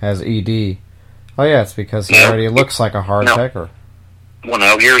has ED. Oh yeah, it's because he already looks like a hard pecker. Well,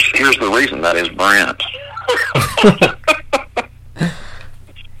 no, here's the reason. That is Brent.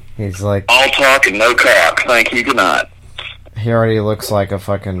 He's like... all talk and no cock. Thank you, good night. He already looks like a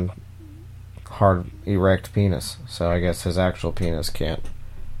fucking hard, erect penis. So I guess his actual penis can't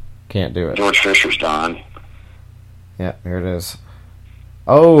do it. George Fisher's dying. Yeah, here it is.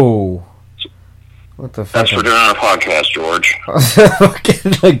 Oh! What the fuck? That's for doing our podcast, George.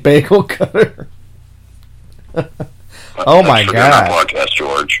 Fucking, like, bagel cutter. Oh my god. That's for doing our podcast,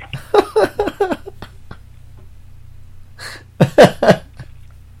 George.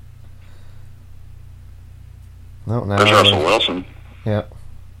 No, now there's Russell Wilson. Yep.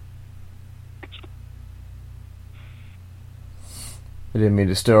 I didn't mean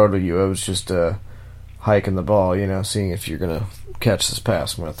to startle you. I was just hiking the ball, you know, seeing if you're gonna catch this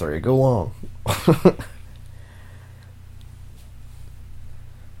pass. I'm gonna throw you. Go long.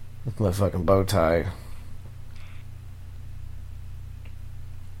 With my fucking bow tie.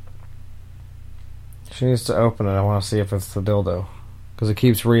 She needs to open it. I want to see if it's the dildo, because it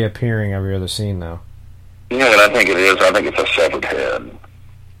keeps reappearing every other scene now. You know what I think it is? I think it's a severed head.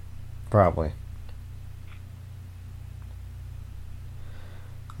 Probably.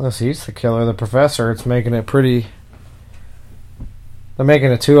 Unless he's the killer. The professor, it's making it pretty... They're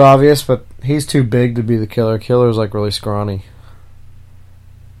making it too obvious, but he's too big to be the killer. Killer's like really scrawny.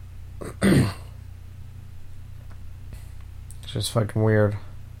 It's just fucking weird.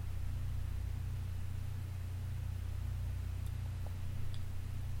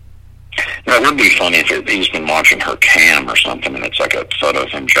 You know, it would be funny if he's been watching her cam or something and it's like a photo of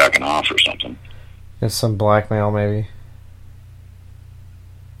him jacking off or something. It's some blackmail, maybe.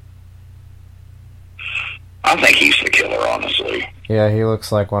 I think he's the killer, honestly. Yeah, he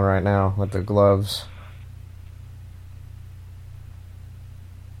looks like one right now with the gloves.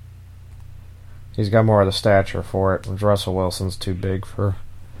 He's got more of the stature for it. Russell Wilson's too big for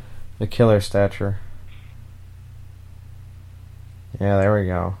the killer stature. Yeah, there we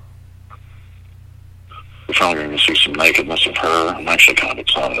go. We're finally going to see some nakedness of her. I'm actually kind of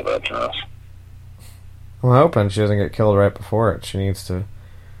excited about this. I'm hoping she doesn't get killed right before it. She needs to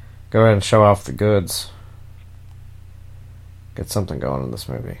go ahead and show off the goods. Get something going in this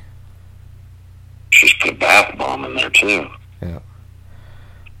movie. She's put a bath bomb in there, too. Yeah.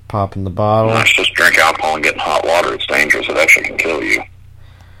 Popping the bottle. Not just drink alcohol and get in hot water. It's dangerous. It actually can kill you.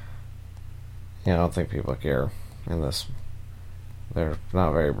 Yeah, I don't think people care in this. They're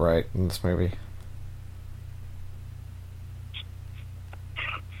not very bright in this movie.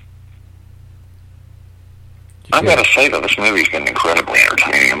 I've got to say, though, this movie's been incredibly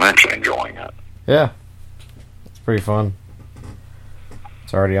entertaining. I'm actually enjoying it. Yeah. It's pretty fun.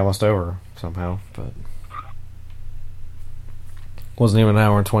 It's already almost over, somehow, but... Wasn't even an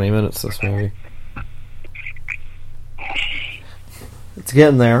hour and 20 minutes, this movie. It's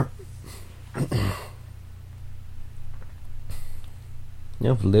getting there.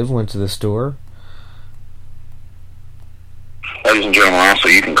 Yep, Liv went to the store. Ladies and gentlemen, also,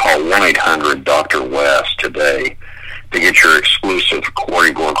 you can call 1-800-Dr. today to get your exclusive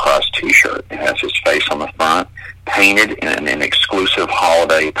Corey Gorecross t-shirt. It has his face on the front, painted in an exclusive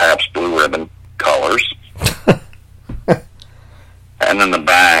holiday Pabst Blue Ribbon colors. And then the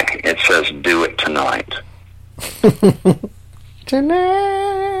back, it says, "Do it tonight."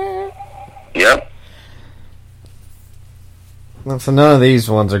 Tonight. Yep. So none of these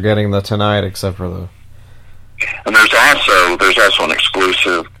ones are getting the tonight except for the... And there's also an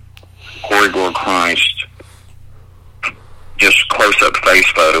exclusive Corey Gorecross just close-up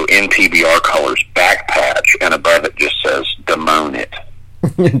face photo in PBR colors, back patch, and above it just says, "Damone it."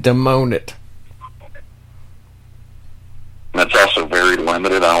 Damone it. That's also very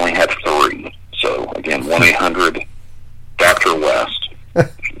limited. I only had 3. So, again, 1-800-Dr. West.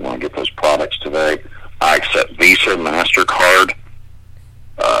 If you want to get those products today. I accept Visa, MasterCard,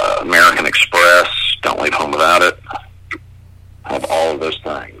 American Express. Don't leave home without it. I have all of those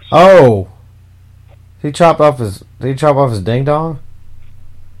things. Oh! Did he chop off his ding-dong?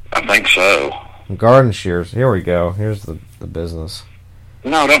 I think so. Garden shears. Here we go. Here's the business.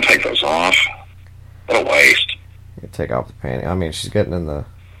 No, don't take those off. What a waste. You take off the panty. I mean, she's getting in the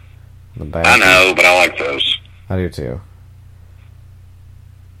bag. I know, but I like those. I do too.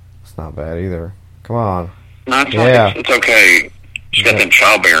 It's not bad either. Come on. No, it's not. It's okay. She's got them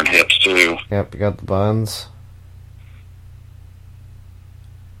childbearing hips too. Yep, you got the buns.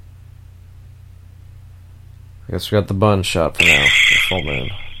 I guess we got the bun shot for now. The full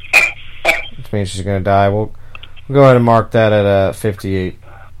moon. Which means she's gonna die. We'll go ahead and mark that at 58.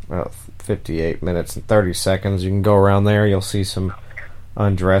 58 minutes and 30 seconds. You can go around there. You'll see some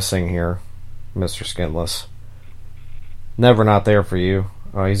undressing here, Mr. Skinless. Never not there for you.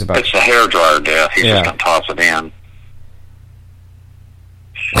 Oh, he's about... It's the hairdryer death. He's just going to toss it in.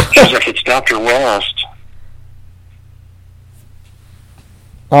 She's like, it's Dr. West.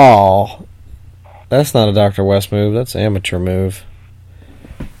 Oh, that's not a Dr. West move. That's an amateur move.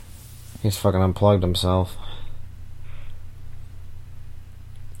 He's fucking unplugged himself.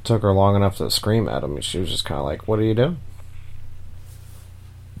 Took her long enough to scream at him. She was just kind of like, what are you doing?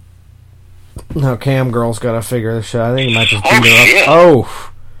 Now Cam Girl's got to figure this shit. I think he might just beat her up.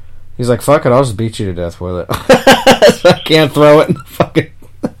 Oh! He's like, fuck it, I'll just beat you to death with it. I can't throw it in the fucking...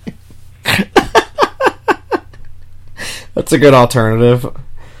 That's a good alternative.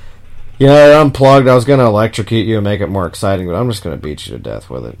 You know, unplugged, I was going to electrocute you and make it more exciting, but I'm just going to beat you to death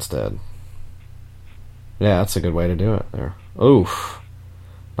with it instead. Yeah, that's a good way to do it there. Oof.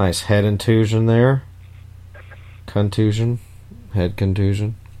 Nice head contusion there. Contusion. Head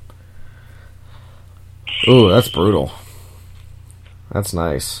contusion. Ooh, that's brutal. That's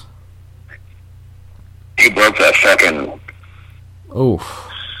nice. He broke that fucking... Oof.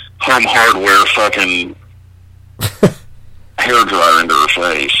 Home Hardware fucking... hairdryer into her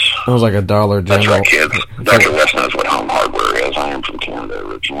face. That was like a Dollar General. That's right, kids. Dr. West knows what Home Hardware is. I am from Canada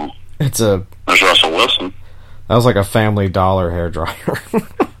originally. It's a... There's Russell Wilson. That was like a Family Dollar hairdryer.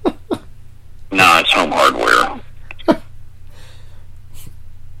 No, it's Home Hardware.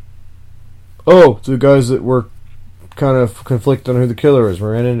 Oh, the guys that were kind of conflicted on who the killer is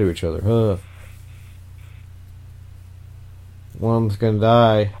ran into each other. Huh. One's gonna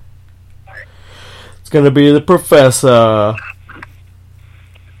die. It's gonna be the professor.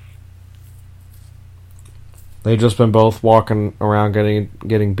 They've just been both walking around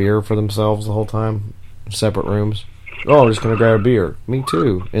getting beer for themselves the whole time. Separate rooms. Oh, I'm just gonna grab a beer. Me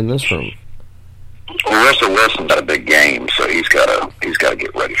too, in this room. Well, Russell Wilson's got a big game, so he's got to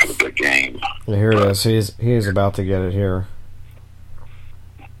get ready for the big game. Yeah, here it is. He's about to get it here.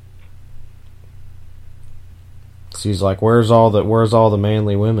 So he's like, where's all the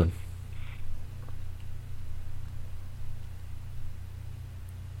manly women?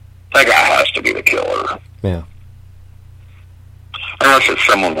 That guy has to be the killer. Yeah. Unless it's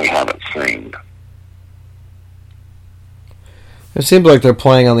someone we haven't seen. It seems like they're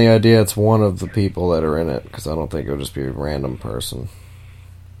playing on the idea it's one of the people that are in it, because I don't think it'll just be a random person.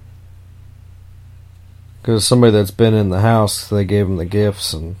 Because somebody that's been in the house, they gave him the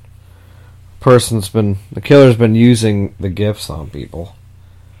gifts, and the killer's been using the gifts on people.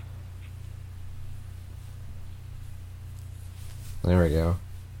 There we go.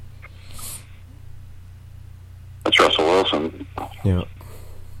 That's Russell Wilson. Yeah.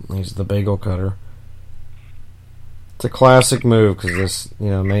 He's the bagel cutter. It's a classic move because this,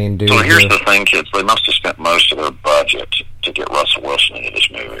 main dude. So here's the thing, kids. They must have spent most of their budget to get Russell Wilson into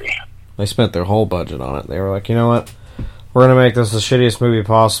this movie. They spent their whole budget on it. They were like, you know what? We're going to make this the shittiest movie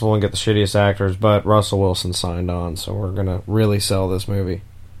possible and get the shittiest actors, but Russell Wilson signed on, so we're going to really sell this movie.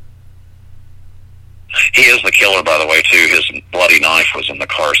 He is the killer, by the way, too. His bloody knife was in the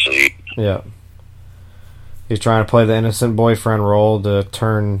car seat. Yeah. He's trying to play the innocent boyfriend role to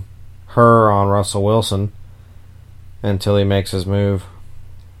turn her on Russell Wilson until he makes his move.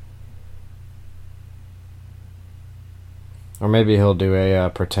 Or maybe he'll do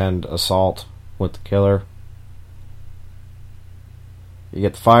a pretend assault with the killer. You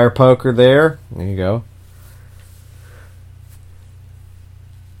get the fire poker there. There you go.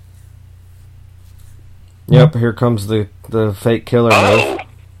 Yep, here comes the fake killer move.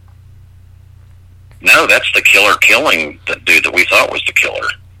 No, that's the killer killing the dude that we thought was the killer.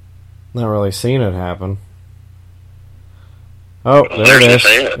 Not really seen it happen. Oh, there it is.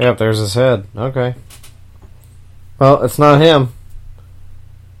 Yep, there's his head. Okay. Well, it's not him.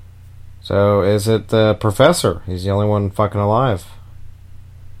 So, is it the professor? He's the only one fucking alive.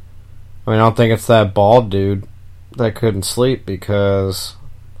 I mean, I don't think it's that bald dude that couldn't sleep because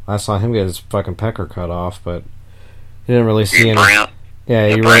I saw him get his fucking pecker cut off, but he didn't really see any. Brant?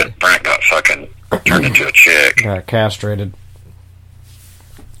 Yeah, Brant got fucking turned into a chick. Got castrated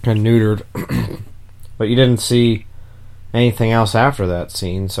and neutered. But you didn't see anything else after that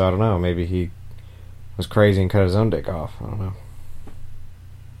scene, so I don't know. Maybe he was crazy and cut his own dick off. I don't know.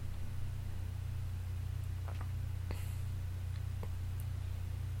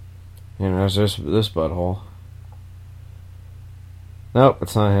 And there's this butthole. Nope,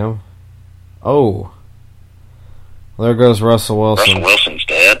 it's not him. Oh. Well, there goes Russell Wilson. Russell Wilson's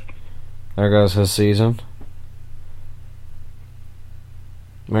dead. There goes his season.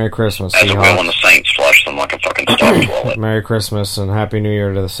 Merry Christmas, As a Seahawks. will, and the Saints flush them like a fucking stuffed toilet. Merry Christmas and Happy New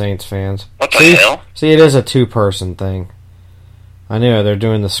Year to the Saints fans. What the hell? See, it is a two-person thing. I knew it. They're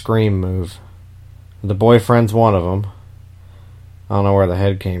doing the scream move. The boyfriend's one of them. I don't know where the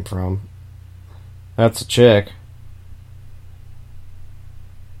head came from. That's a chick.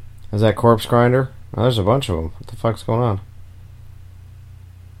 Is that Corpse Grinder? Oh, there's a bunch of them. What the fuck's going on?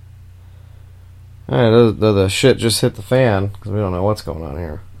 Alright, the shit just hit the fan, because we don't know what's going on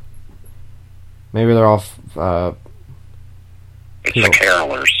here. Maybe they're all... It's the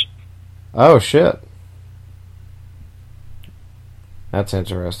carolers. Oh, shit. That's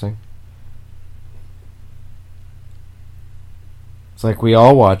interesting. It's like we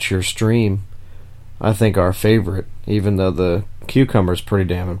all watch your stream. I think our favorite, even though the cucumber's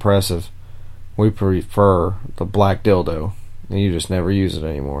pretty damn impressive. We prefer the black dildo, and you just never use it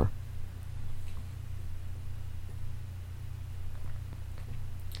anymore.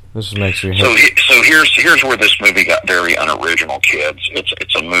 This just makes you... So here's where this movie got very unoriginal, kids.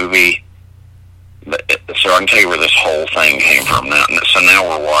 It's a movie... So I can tell you where this whole thing came from. So now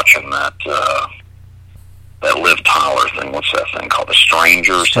we're watching that Liv Tyler thing. What's that thing called? The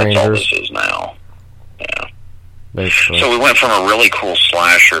Strangers? That's all this is now. Yeah. Basically. So we went from a really cool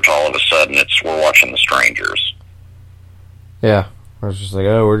slasher to all of a sudden we're watching The Strangers. Yeah. I was just like,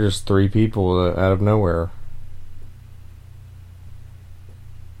 oh, we're just three people out of nowhere.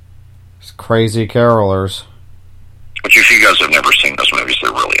 It's crazy carolers. Which, if you guys have never seen those movies,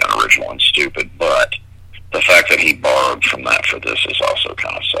 they're really unoriginal and stupid, but the fact that he borrowed from that for this is also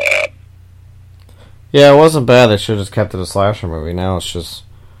kind of sad. Yeah, it wasn't bad. They should have just kept it a slasher movie. Now it's just...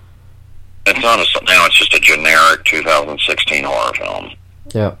 Now it's just a generic 2016 horror film.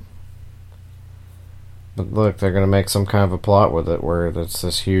 Yep. But look, they're going to make some kind of a plot with it where it's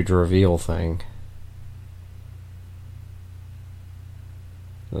this huge reveal thing.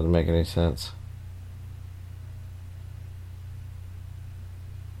 Doesn't make any sense.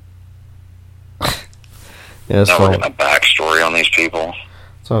 Yeah, now we're getting a backstory on these people.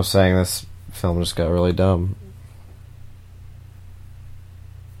 That's what I was saying. This film just got really dumb.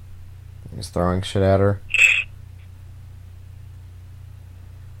 He's throwing shit at her.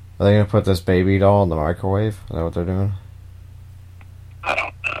 Are they going to put this baby doll in the microwave? Is that what they're doing? I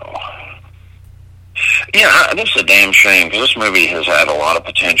don't know. Yeah, this is a damn shame, because this movie has had a lot of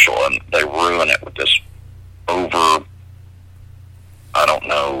potential, and they ruin it with this over, I don't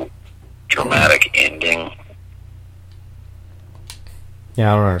know, dramatic ending.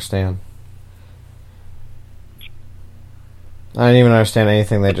 Yeah, I don't understand. I didn't even understand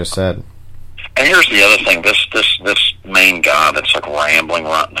anything they just said. And here's the other thing: this main guy that's like rambling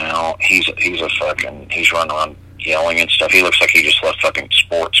right now, he's running around yelling and stuff. He looks like he just left fucking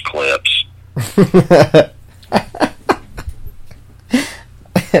sports clips. What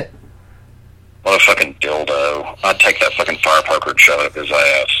a fucking dildo! I'd take that fucking fire poker and shove it up his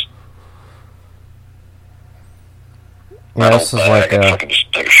ass. Yeah, this is like I'd fucking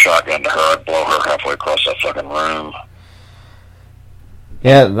just take a shotgun to her. I'd blow her halfway across that fucking room.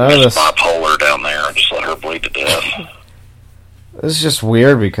 Yeah, none of this... bipolar down there and just let her bleed to death. It's just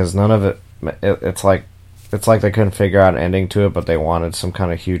weird because none of it... It's like they couldn't figure out an ending to it, but they wanted some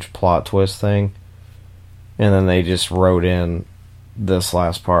kind of huge plot twist thing. And then they just wrote in this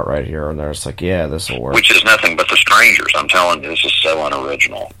last part right here, and they're just like, yeah, this will work. Which is nothing but The Strangers. I'm telling you, this is so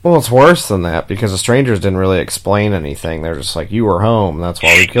unoriginal. Well, it's worse than that, because The Strangers didn't really explain anything. They're just like, you were home, that's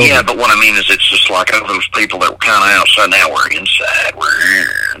why we killed you. Yeah, but what I mean is it's just like, oh, those people that were kind of outside, now we're inside.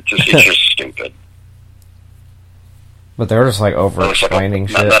 It's just stupid. But they're just like over-explaining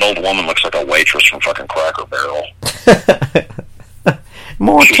shit. That old woman looks like a waitress from fucking Cracker Barrel.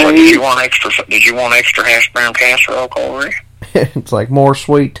 More tea. Like, did you want extra hash brown casserole, Corey? It's like, more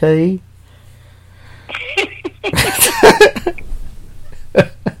sweet tea.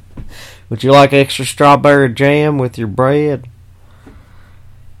 Would you like extra strawberry jam with your bread?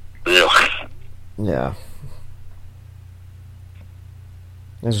 Ugh. Yeah.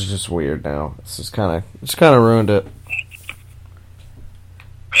 This is just weird now. It's just kind of ruined it.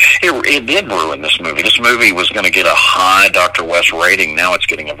 It did ruin this movie. This movie was going to get a high Dr. West rating. Now it's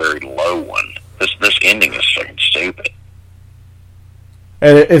getting a very low one. This ending is fucking stupid.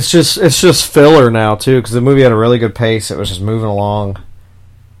 And it's just filler now too, because the movie had a really good pace. It was just moving along,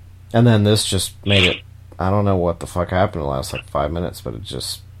 and then this just made it. I don't know what the fuck happened in the last like 5 minutes, but it's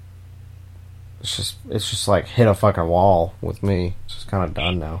just like hit a fucking wall with me. It's just kind of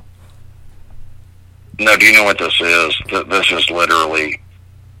done now. No, do you know what this is? This is literally.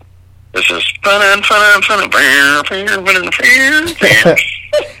 This is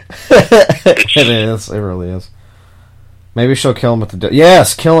It is. It really is. Maybe she'll kill him with the dildo.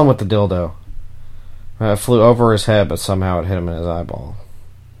 Yes, kill him with the dildo. It flew over his head, but somehow it hit him in his eyeball.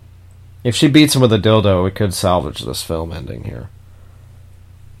 If she beats him with a dildo, we could salvage this film ending here.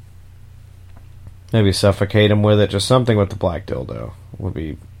 Maybe suffocate him with it. Just something with the black dildo would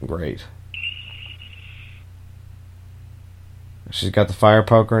be great. She's got the fire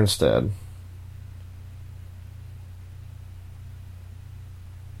poker instead.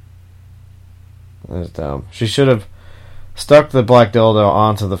 That's dumb. She should have stuck the black dildo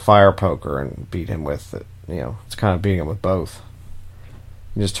onto the fire poker and beat him with it. You know, it's kind of beating him with both.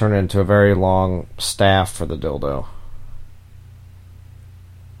 You just turn it into a very long staff for the dildo.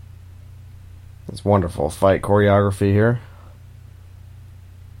 It's wonderful fight choreography here.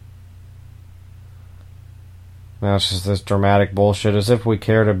 Now it's just this dramatic bullshit, as if we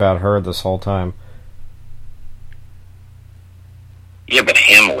cared about her this whole time. Yeah, but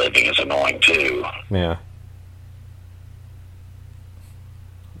him living is annoying too. Yeah.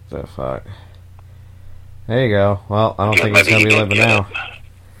 What the fuck? There you go. Well, I don't think he's going to be living now.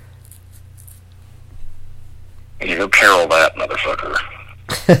 You go Carol that motherfucker.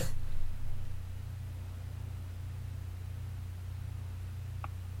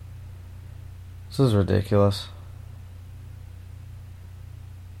 This is ridiculous.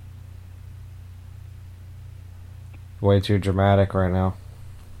 Way too dramatic right now.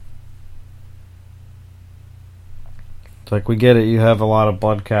 It's like, we get it, you have a lot of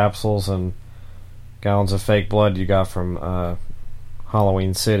blood capsules and gallons of fake blood you got from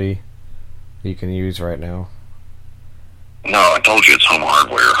Halloween City that you can use right now. No, I told you it's Home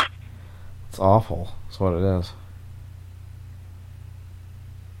Hardware. It's awful. That's what it is.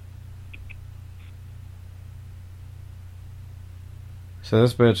 So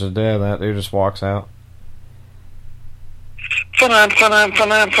this bitch is dead, that dude just walks out. And I get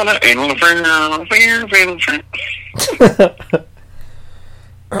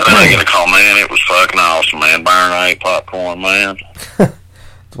a call, man, it was fucking awesome, man. Byron, I ate popcorn, man.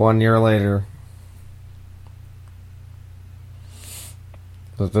 It's 1 year later.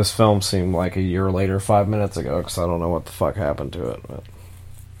 But this film seemed like a year later, 5 minutes ago, because I don't know what the fuck happened to it. But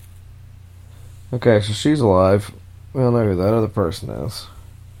okay, so she's alive. We don't know who that other person is.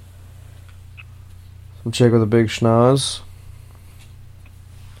 Some chick with a big schnoz.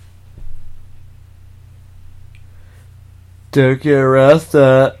 Don't get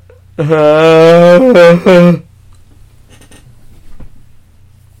arrested. Is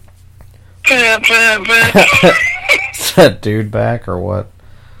that dude back or what?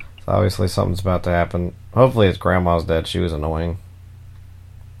 So obviously something's about to happen. Hopefully his grandma's dead. She was annoying.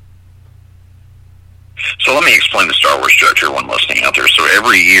 So let me explain the Star Wars joke to everyone listening out there. So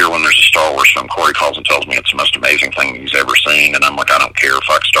every year when there's a Star Wars film, Corey calls and tells me it's the most amazing thing he's ever seen, and I'm like, I don't care,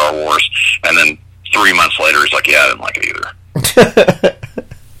 fuck Star Wars. And then 3 months later, he's like, yeah, I didn't like it either.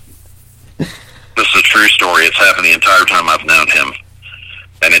 This is a true story. It's happened the entire time I've known him,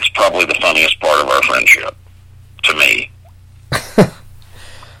 and it's probably the funniest part of our friendship to me.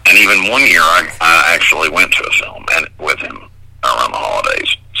 And even 1 year, I actually went to a film and with him around the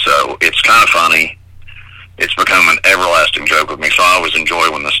holidays. So it's kind of funny. It's become an everlasting joke with me, so I always enjoy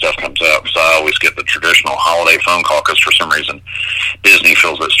when this stuff comes out, because I always get the traditional holiday phone call, because for some reason Disney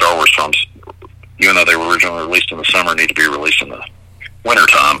feels that Star Wars films, even though they were originally released in the summer, need to be released in the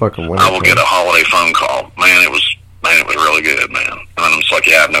wintertime. I will get a holiday phone call. Man, it was really good, man. And then I'm just like,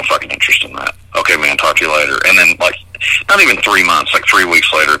 yeah, I have no fucking interest in that. Okay, man, talk to you later. And then, like, not even 3 months, like 3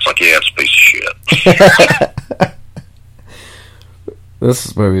 weeks later, it's like, yeah, it's a piece of shit.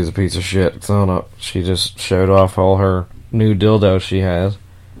 This movie is a piece of shit. It's on up. She just showed off all her new dildos she has.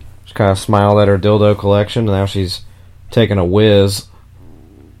 She kind of smiled at her dildo collection, and now she's taking a whiz.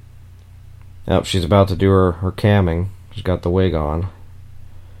 Yep, she's about to do her camming. She's got the wig on.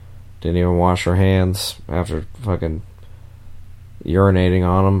 Didn't even wash her hands after fucking urinating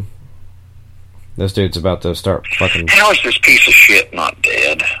on them. This dude's about to start fucking... How is this piece of shit not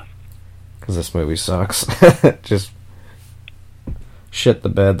dead? Because this movie sucks. Just shit the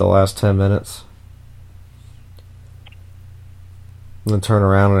bed the last 10 minutes. And then turn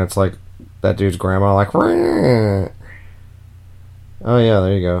around and it's like that dude's grandma, like... Rrr. Oh yeah,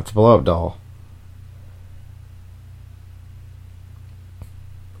 there you go. It's a blow-up doll.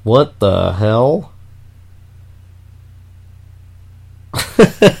 What the hell?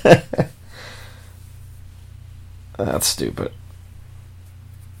 That's stupid.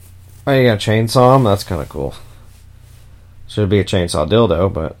 Oh, you got a chainsaw him? That's kind of cool. Should be a chainsaw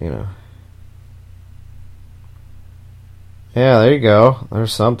dildo, but, you know. Yeah, there you go.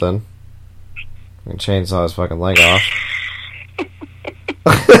 There's something. You can chainsaw his fucking leg off.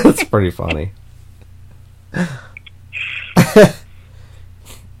 That's pretty funny.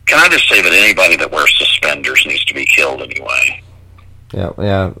 just say that anybody that wears suspenders needs to be killed anyway.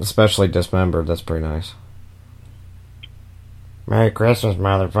 Yeah, especially dismembered. That's pretty nice. Merry Christmas,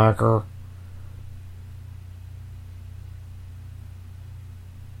 motherfucker.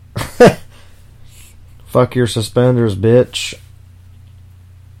 Fuck your suspenders, bitch.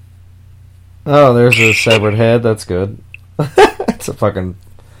 Oh, there's a severed head. That's good. It's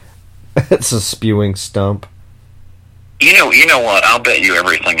a spewing stump. You know what? I'll bet you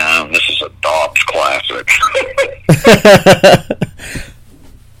everything I own this is a Dobbs classic.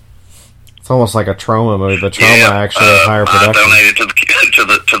 It's almost like a Trauma movie, but Trauma actually has higher production. I donated to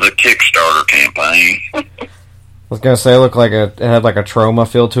the Kickstarter campaign. I was gonna say it had like a Trauma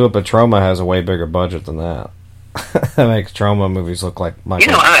feel to it, but Trauma has a way bigger budget than that. That makes Trauma movies look like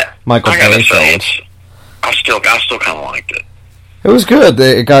Michael Bay films. I still kind of liked it. It was good.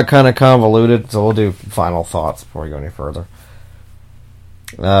 It got kind of convoluted, so we'll do final thoughts before we go any further.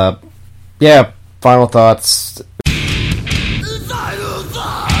 Final thoughts.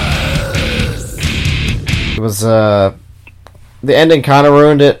 It was the ending kind of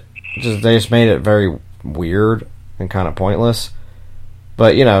ruined it. They just made it very weird and kind of pointless.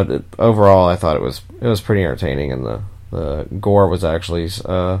 But overall, I thought it was pretty entertaining, and the gore was actually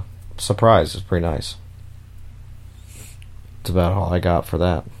surprised. It's pretty nice. That's about all I got for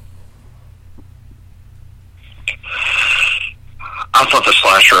that. I thought the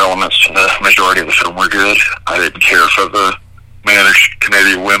slasher elements to the majority of the film were good. I didn't care for the managed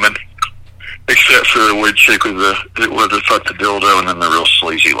Canadian women, except for the weird chick with the fuck the dildo, and then the real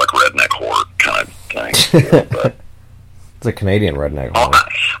sleazy like redneck horror kind of thing. But it's a Canadian redneck horror.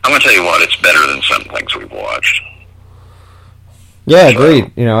 I'm gonna tell you what, it's better than some things we've watched. Yeah, agreed. I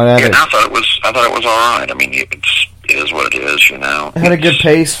thought it was all right. I mean, it is what it is. It had a good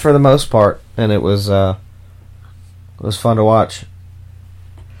pace for the most part, and it was fun to watch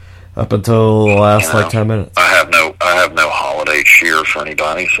up until the last 10 minutes. I have no holiday cheer for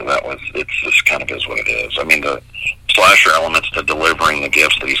anybody, so it's just kind of is what it is. I mean, the slasher elements to delivering the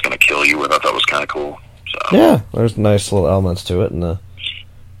gifts that he's going to kill you with, I thought was kind of cool. So. Yeah, there's nice little elements to it, and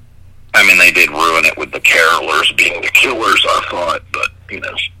I mean, they did ruin it with the carolers being the killers, I thought, but,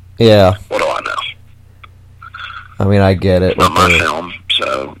 Yeah. What do I know? I mean, I get it. It's not my film,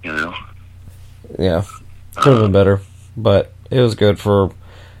 so, Yeah. Could have been better, but it was good for...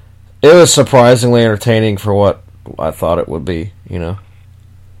 It was surprisingly entertaining for what I thought it would be,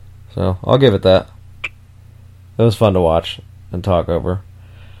 So, I'll give it that. It was fun to watch and talk over.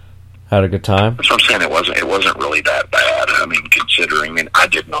 Had a good time. That's what I'm saying. It wasn't really that bad. I mean, considering, I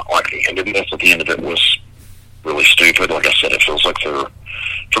did not like the end of this. The end of it was really stupid. Like I said, it feels like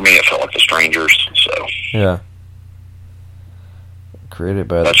for me, it felt like The Strangers. So yeah, created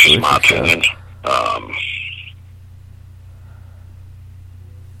by that's just my opinion.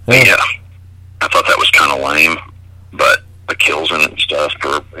 Yeah, I thought that was kind of lame, but the kills in it and stuff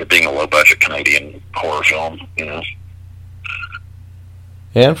for it being a low budget Canadian horror film,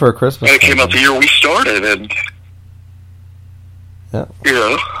 And for a Christmas. And it came out the year we started, and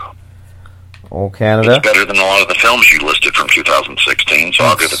old Canada. It's better than a lot of the films you listed from 2016, so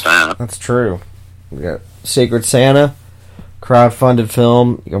I'll give it that. That's true. We got Secret Santa, crowdfunded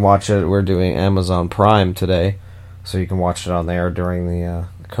film. You can watch it. We're doing Amazon Prime today, so you can watch it on there during the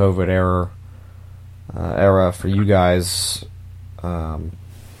COVID era for you guys. Or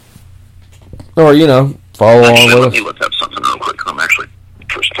follow along with us. Let me look up something real quick. I'm actually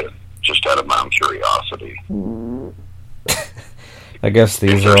interested, just out of my own curiosity. I guess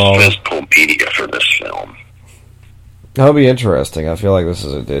these are all physical media for this film. That'll be interesting. I feel like this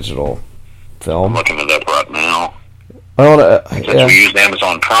is a digital film. I'm looking it up right now. Since we use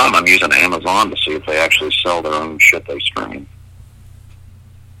Amazon Prime, I'm using Amazon to see if they actually sell their own shit they stream.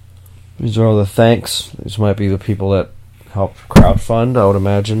 These are all the thanks. These might be the people that help crowdfund, I would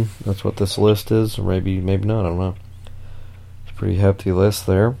imagine. That's what this list is, or maybe not, I don't know. It's a pretty hefty list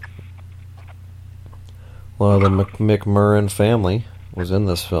there. A lot of the McMurrin family was in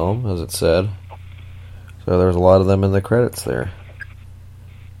this film, as it said. So there's a lot of them in the credits there.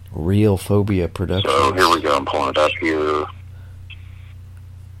 Real Phobia Productions. So here we go, I'm pulling it up here.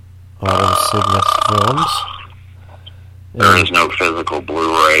 Autumn Cygnus Films. There is no physical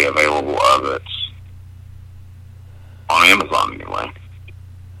Blu-ray available of it. On Amazon, anyway.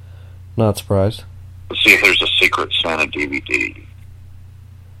 Not surprised. Let's see if there's a Secret Santa DVD.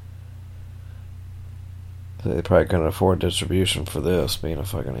 They probably couldn't afford distribution for this, being a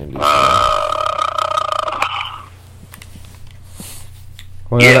fucking indie.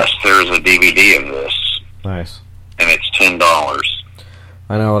 Yes, there's a DVD of this. Nice. And it's $10.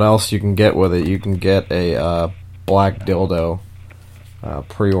 I know what else you can get with it. You can get a black dildo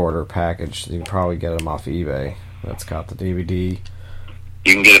pre-order package. You can probably get them off eBay. That's got the DVD.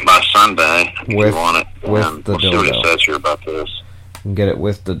 You can get it by Sunday if with, you want it. With the we'll dildo. see what it says here about this. You can get it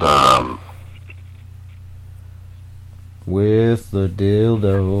with the dildo. With the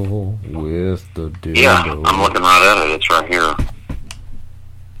dildo. With the dildo. Yeah, I'm looking right at it. It's right here.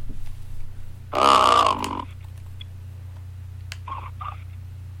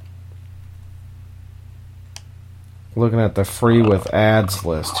 Looking at the free with ads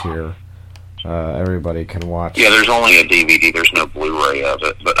list here. Everybody can watch. Yeah, there's only a DVD. There's no Blu-ray of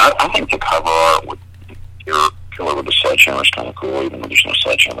it. But I think the cover art with your killer with the sledgehammer is kind of cool, even though there's no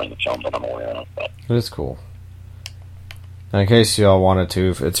sledgehammer in the film that I'm aware of. But. It is cool. And in case y'all wanted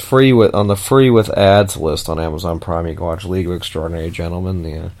to, it's free on the free with ads list on Amazon Prime. You can watch League of Extraordinary Gentlemen,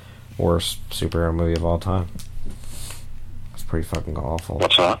 the worst superhero movie of all time. It's pretty fucking awful.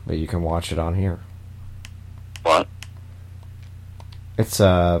 What's that? But you can watch it on here. What? It's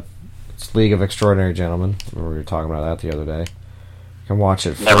League of Extraordinary Gentlemen. We were talking about that the other day. You can watch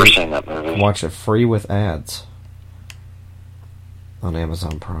it free. Never seen that movie. You can watch it free with ads on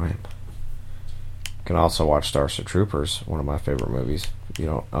Amazon Prime. You can also watch Starship Troopers, one of my favorite movies. If you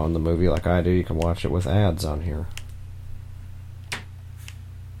don't own the movie like I do, you can watch it with ads on here.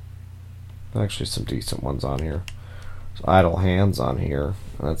 There's actually some decent ones on here. There's Idle Hands on here.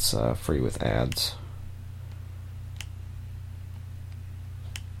 That's free with ads.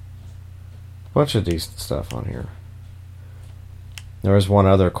 Bunch of decent stuff on here. There was one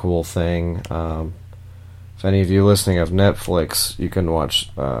other cool thing. If any of you listening have Netflix, you can watch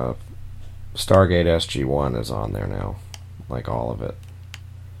Stargate SG-1 is on there now. Like all of it.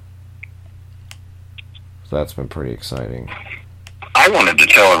 So that's been pretty exciting. I wanted to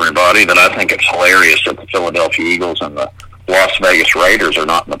tell everybody that I think it's hilarious that the Philadelphia Eagles and the Las Vegas Raiders are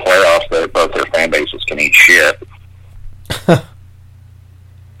not in the playoffs. That both their fan bases can eat shit.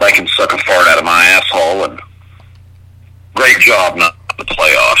 They can suck a fart out of my asshole, and great job not in the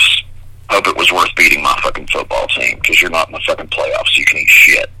playoffs. Hope it was worth beating my fucking football team, because you're not in the fucking playoffs. You can eat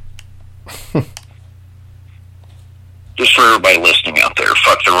shit. Just for everybody listening out there,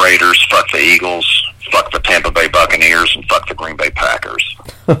 fuck the Raiders, fuck the Eagles, fuck the Tampa Bay Buccaneers, and fuck the Green Bay Packers.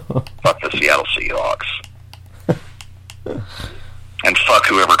 Fuck the Seattle Seahawks. And fuck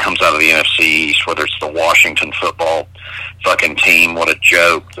whoever comes out of the NFC East, whether it's the Washington football fucking team, what a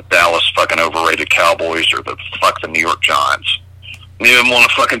joke, the Dallas fucking overrated Cowboys, or the fuck the New York Giants. You even want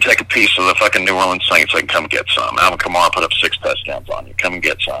to fucking take a piece of the fucking New Orleans Saints, they can come get some. Alvin Kamara put up 6 touchdowns on you. Come and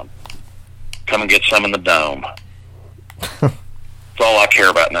get some. Come and get some in the dome. That's all I care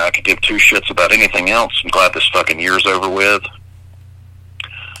about now. I could give 2 shits about anything else. I'm glad this fucking year's over with.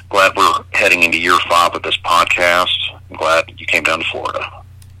 Glad we're heading into year 5 of this podcast. I'm glad you came down to Florida.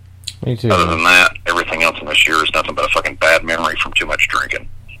 Me too. Other than that, everything else in this year is nothing but a fucking bad memory from too much drinking.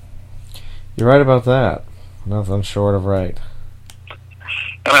 You're right about that. Nothing short of right.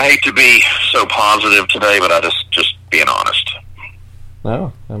 And I hate to be so positive today, but I just being honest.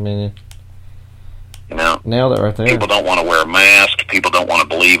 No, I mean, you know, nailed it right there. People don't want to wear a mask. People don't want to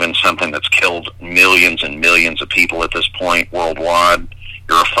believe in something that's killed millions and millions of people at this point worldwide.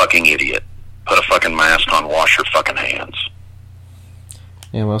 You're a fucking idiot. Put a fucking mask on. Wash your fucking hands.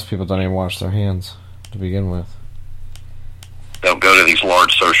 Yeah, most people don't even wash their hands to begin with. Don't go to these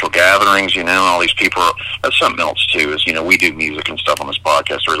large social gatherings, you know, all these people. That's something else, too, is, you know, we do music and stuff on this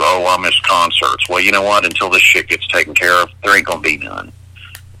podcast. There's, I miss concerts. Well, you know what? Until this shit gets taken care of, there ain't going to be none.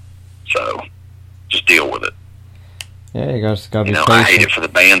 So, just deal with it. Yeah, you guys got to be patient. I hate it for the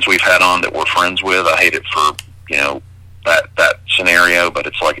bands we've had on that we're friends with. I hate it for, you know, that scenario, but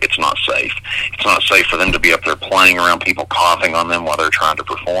it's like, it's not safe. It's not safe for them to be up there playing around people, coughing on them while they're trying to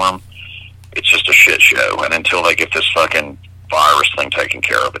perform. It's just a shit show. And until they get this fucking virus thing taken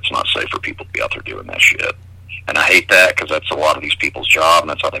care of, it's not safe for people to be out there doing that shit. And I hate that, because that's a lot of these people's job, and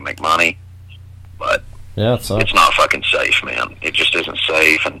that's how they make money. But yeah, it's not fucking safe, man. It just isn't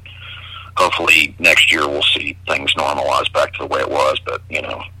safe, and hopefully next year we'll see things normalize back to the way it was. But, you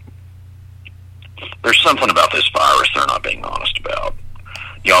know, there's something about this virus they're not being honest about.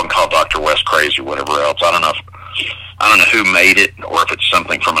 Y'all can call Dr. West crazy or whatever else. I don't know who made it, or if it's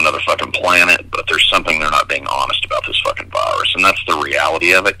something from another fucking planet, but there's something they're not being honest about this fucking virus. And that's the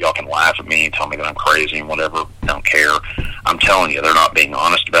reality of it. Y'all can laugh at me and tell me that I'm crazy and whatever. I don't care. I'm telling you, they're not being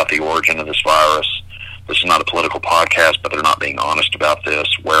honest about the origin of this virus. This is not a political podcast, but they're not being honest about this.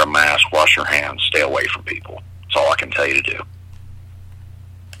 Wear a mask, wash your hands, stay away from people. That's all I can tell you to do.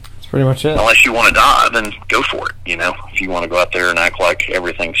 Pretty much it. Unless you want to die, then go for it, you know. If you want to go out there and act like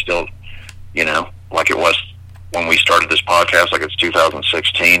everything's still, you know, like it was when we started this podcast, like it's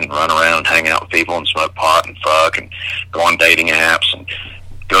 2016, and run around and hang out with people and smoke pot and fuck and go on dating apps and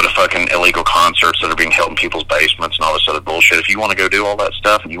go to fucking illegal concerts that are being held in people's basements and all this other bullshit. If you want to go do all that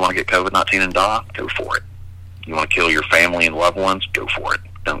stuff and you want to get COVID-19 and die, go for it. You want to kill your family and loved ones, go for it.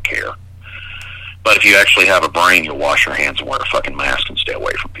 Don't care. But if you actually have a brain, you'll wash your hands and wear a fucking mask and stay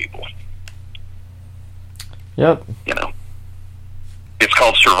away from people. Yep. You know, it's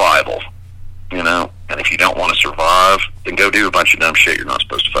called survival, you know, and if you don't want to survive, then go do a bunch of dumb shit you're not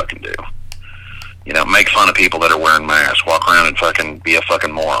supposed to fucking do. You know, make fun of people that are wearing masks, walk around and fucking be a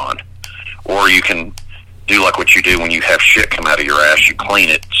fucking moron. Or you can do like what you do when you have shit come out of your ass, you clean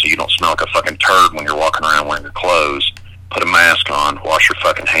it so you don't smell like a fucking turd when you're walking around wearing your clothes. Put a mask on, wash your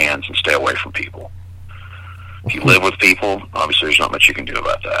fucking hands, and stay away from people. If you live with people, obviously there's not much you can do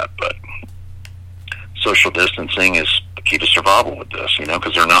about that, but social distancing is the key to survival with this, you know,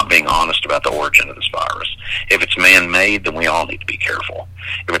 because they're not being honest about the origin of this virus. If it's man-made, then we all need to be careful.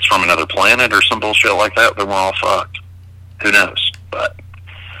 If it's from another planet or some bullshit like that, then we're all fucked. Who knows? But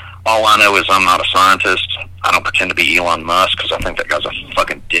all I know is I'm not a scientist. I don't pretend to be Elon Musk because I think that guy's a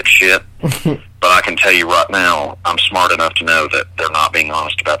fucking dipshit. But I can tell you right now, I'm smart enough to know that they're not being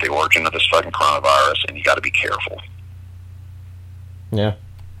honest about the origin of this fucking coronavirus, and you got to be careful. Yeah.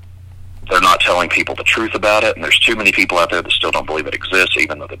 They're not telling people the truth about it, and there's too many people out there that still don't believe it exists,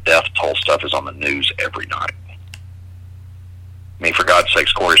 even though the death toll stuff is on the news every night. I mean, for God's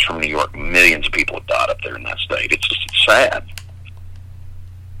sakes, Corey's from New York. Millions of people have died up there in that state. It's sad.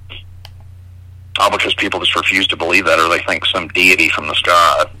 All because people just refuse to believe that, or they think some deity from the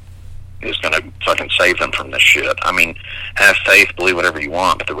sky is going to fucking save them from this shit. I mean, have faith, believe whatever you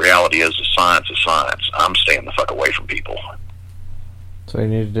want, but the reality is science is science. I'm staying the fuck away from people. That's what you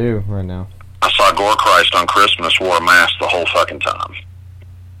need to do right now. I saw Gore Christ on Christmas, wore a mask the whole fucking time.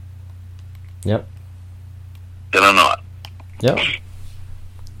 Yep. Did I not? Yep.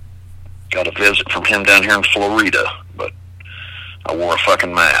 Got a visit from him down here in Florida, but I wore a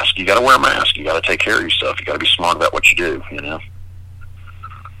fucking mask. You gotta wear a mask. You gotta take care of yourself. You gotta be smart about what you do, you know?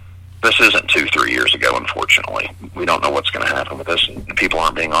 This isn't 2-3 years ago, unfortunately. We don't know what's going to happen with this, and people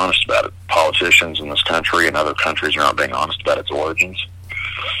aren't being honest about it. Politicians in this country and other countries are not being honest about its origins,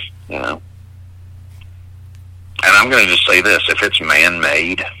 you know? And I'm going to just say this. If it's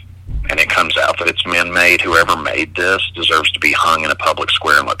man-made, and it comes out that it's man-made, whoever made this deserves to be hung in a public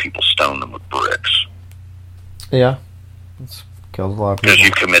square and let people stone them with bricks. Yeah. It's killed a lot of people. Because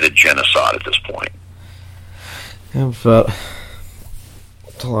you've committed genocide at this point. Yeah, but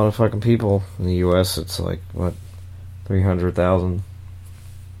it's a lot of fucking people in the U.S. It's like, what, 300,000?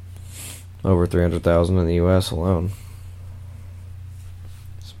 Over 300,000 in the U.S. alone.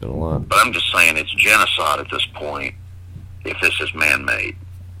 It's been a lot. But I'm just saying it's genocide at this point if this is man-made,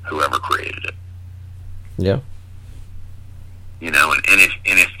 whoever created it. Yeah. You know, and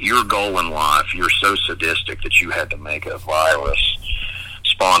if your goal in life, you're so sadistic that you had to make a virus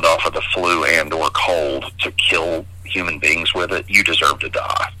spawned off of the flu and or cold to kill human beings with it, you deserve to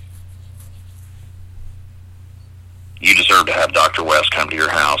die. You deserve to have Dr. West come to your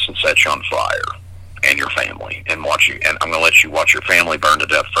house and set you on fire and your family and watch you, and I'm going to let you watch your family burn to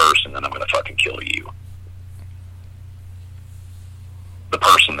death first, and then I'm going to fucking kill you. The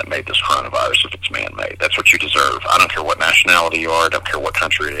person that made this coronavirus, if it's man-made. That's what you deserve. I don't care what nationality you are. I don't care what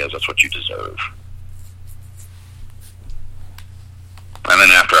country it is. That's what you deserve. And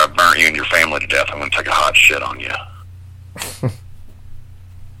then after I've burnt you and your family to death, I'm going to take a hot shit on you.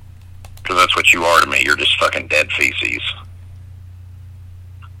 Because that's what you are to me. You're just fucking dead feces.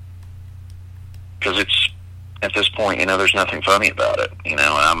 Because it's, at this point, you know, there's nothing funny about it. You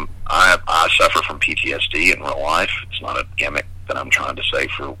know, and I suffer from PTSD in real life. It's not a gimmick that I'm trying to say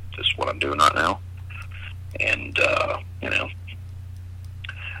for this, what I'm doing right now. And, you know,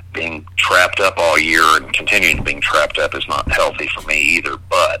 being trapped up all year and continuing being trapped up is not healthy for me either,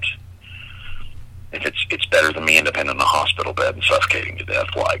 but if it's better than me ending up in a hospital bed and suffocating to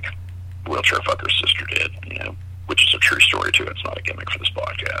death like Wheelchair Fucker's sister did, you know, which is a true story too. It's not a gimmick for this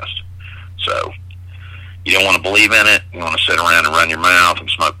podcast. So, you don't want to believe in it, you want to sit around and run your mouth and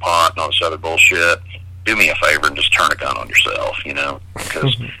smoke pot and all this other bullshit, do me a favor and just turn a gun on yourself, you know,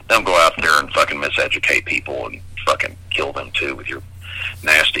 because don't go out there and fucking miseducate people and fucking kill them too with your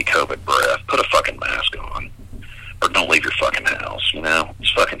nasty COVID breath. Put a fucking mask on, or don't leave your fucking house, you know. It's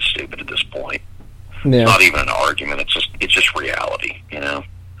fucking stupid at this point. Yeah. It's not even an argument, it's just reality, you know.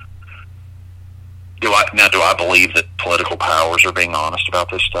 Do I believe that political powers are being honest about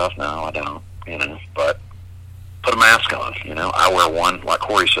this stuff? No, I don't, you know, but put a mask on, you know. I wear one, like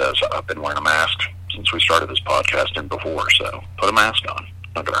Corey says, I've been wearing a mask since we started this podcast and before, so put a mask on.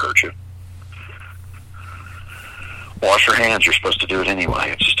 Not going to hurt you. Wash your hands. You're supposed to do it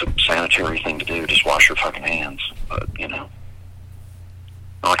anyway. It's just a sanitary thing to do. Just wash your fucking hands. But, you know,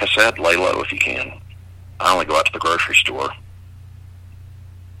 like I said, lay low if you can. I only go out to the grocery store.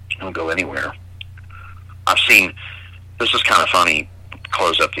 I don't go anywhere. I've seen, this is kind of funny,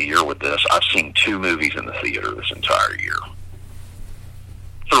 close up the year with this. I've seen 2 movies in the theater this entire year.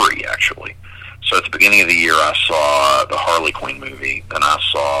 3, actually. So at the beginning of the year, I saw the Harley Quinn movie, then I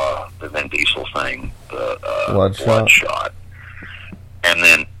saw the Vin Diesel thing, the Bloodshot. And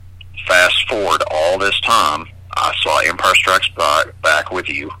then fast forward all this time, I saw Empire Strikes Back with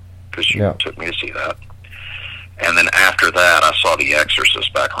you, because you took me to see that. And then after that, I saw The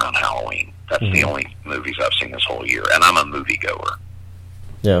Exorcist back around Halloween. That's the only movies I've seen this whole year, and I'm a moviegoer.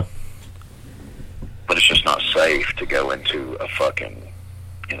 Yeah. But it's just not safe to go into a fucking,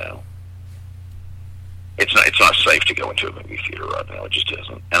 you know, it's not safe to go into a movie theater right now. It just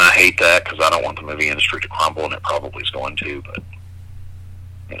isn't. And I hate that because I don't want the movie industry to crumble, and it probably is going to, but,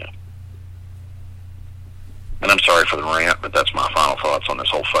 you know. And I'm sorry for the rant, but that's my final thoughts on this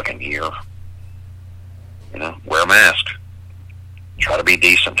whole fucking year. You know, wear a mask. Try to be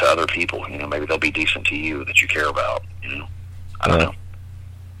decent to other people. You know, maybe they'll be decent to you that you care about. You know, I don't know.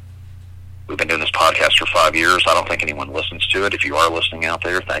 We've been doing this podcast for 5 years. I don't think anyone listens to it. If you are listening out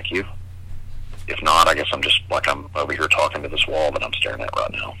there, thank you. If not, I guess I'm just like I'm over here talking to this wall that I'm staring at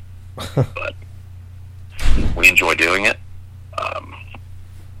right now. But we enjoy doing it.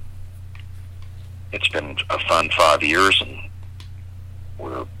 It's been a fun 5 years, and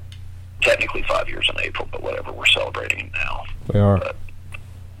we're technically 5 years in April, but whatever, we're celebrating it now. We are. But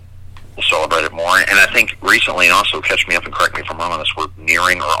we'll celebrate it more. And I think recently, and also catch me up and correct me if I'm wrong on this, we're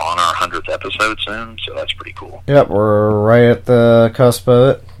nearing or on our 100th episode soon, so that's pretty cool. Yep, we're right at the cusp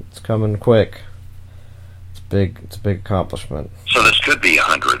of it. It's coming quick. It's a big accomplishment. So this could be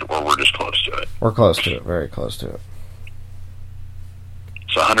 100, or we're just close to it. We're close to it, very close to it.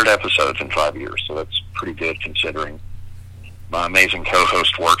 So 100 episodes in 5 years, so that's pretty good considering my amazing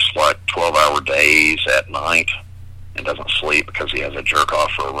co-host works like 12-hour days at night and doesn't sleep because he has a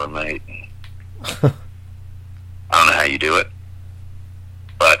jerk-off for a roommate. I don't know how you do it.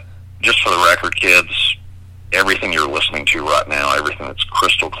 But just for the record, kids, everything you're listening to right now, everything that's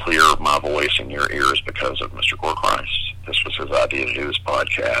crystal clear of my voice in your ears because of Mr. Gore Christ. This was his idea to do this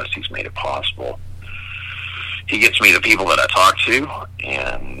podcast. He's made it possible. He gets me the people that I talk to,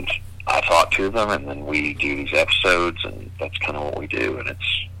 and I talk to them, and then we do these episodes, and that's kind of what we do, and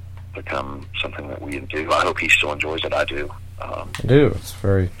it's become something that we do. I hope he still enjoys it. I do. I do. It's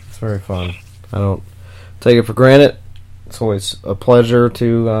very fun. I don't take it for granted. It's always a pleasure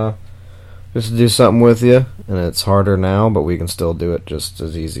to just do something with you, and it's harder now, but we can still do it just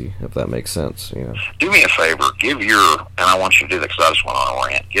as easy, if that makes sense. You know. Do me a favor, and I want you to do that because I just went on a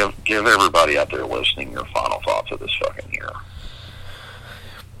rant. Give everybody out there listening your final thoughts of this fucking year.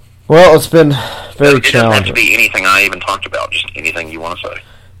 Well, it's been very challenging. It doesn't have to be anything I even talked about, just anything you want to say.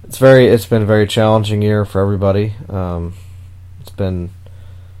 It's been a very challenging year for everybody. I've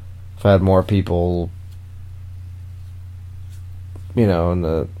had more people, you know,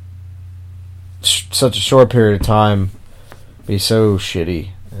 in such a short period of time be so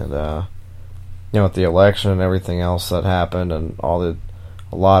shitty, and you know, with the election and everything else that happened, and a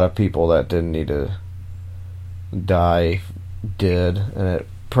lot of people that didn't need to die did, and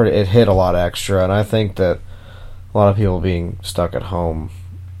it hit a lot extra. And I think that a lot of people being stuck at home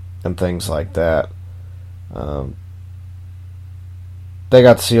and things like that, they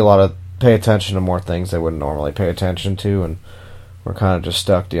got to see pay attention to more things they wouldn't normally pay attention to, and we're kind of just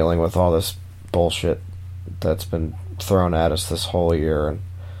stuck dealing with all this bullshit that's been thrown at us this whole year, and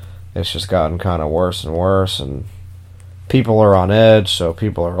it's just gotten kind of worse and worse, and people are on edge, so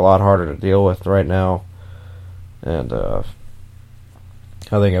people are a lot harder to deal with right now, and I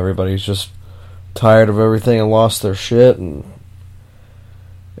think everybody's just tired of everything and lost their shit, and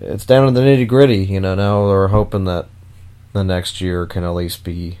it's down to the nitty gritty. You know, now we're hoping that the next year can at least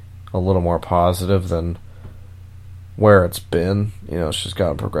be a little more positive than where it's been. You know, it's just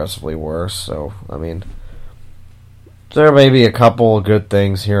gotten progressively worse. So, I mean, there may be a couple of good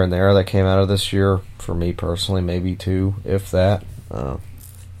things here and there that came out of this year for me personally, maybe 2, if that.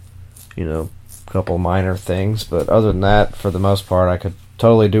 You know, a couple minor things, but other than that, for the most part, I could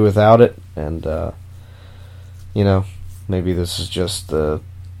totally do without it. And you know, maybe this is just the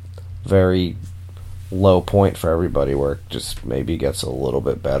very low point for everybody where it just maybe gets a little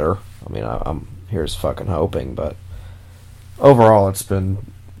bit better. I mean, I'm here's fucking hoping, but overall it's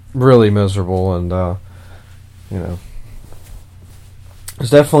been really miserable, and you know,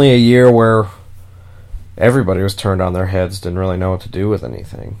 it's definitely a year where everybody was turned on their heads, didn't really know what to do with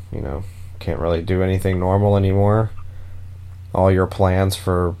anything. You know, can't really do anything normal anymore. all your plans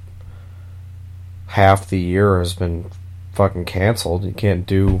for half the year has been fucking canceled. You can't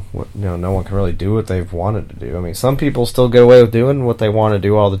do what, no one can really do what they've wanted to do. I mean, some people still get away with doing what they want to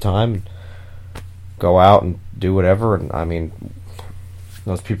do all the time, go out and do whatever, and I mean,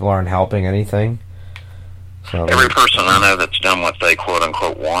 those people aren't helping anything. So, every person I know that's done what they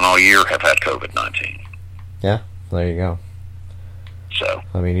quote-unquote want all year have had COVID-19. Yeah, there you go. So,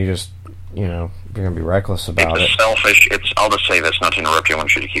 I mean, you just, you're going to be reckless about it. It's a selfish, I'll just say this, not to interrupt you, I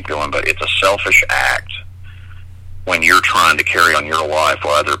want you to keep going, but it's a selfish act when you're trying to carry on your life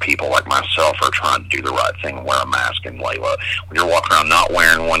while other people like myself are trying to do the right thing and wear a mask and lay low. When you're walking around not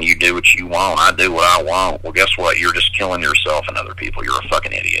wearing one, you do what you want, I do what I want. Well, guess what? You're just killing yourself and other people. You're a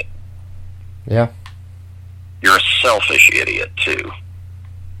fucking idiot. Yeah. You're a selfish idiot, too.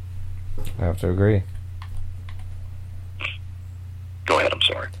 I have to agree. Go ahead, I'm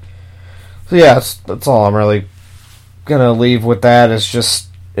sorry. So yeah, that's all I'm really gonna leave with that. It's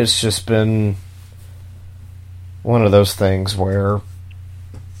just been one of those things where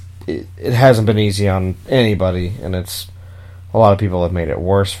it hasn't been easy on anybody, and it's a lot of people have made it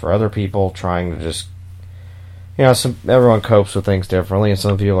worse for other people, trying to just, everyone copes with things differently, and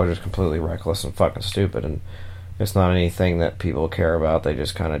some people are just completely reckless and fucking stupid, and it's not anything that people care about. They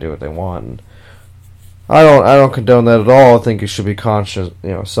just kind of do what they want, and I don't condone that at all. I think you should be conscious,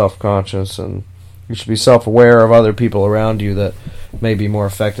 self-conscious, and you should be self-aware of other people around you that may be more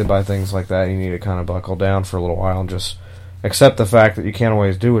affected by things like that. You need to kind of buckle down for a little while and just accept the fact that you can't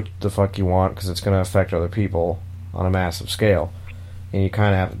always do what the fuck you want, because it's going to affect other people on a massive scale. And you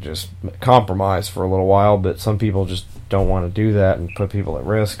kind of have to just compromise for a little while, but some people just don't want to do that and put people at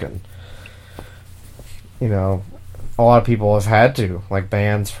risk. And, a lot of people have had to, like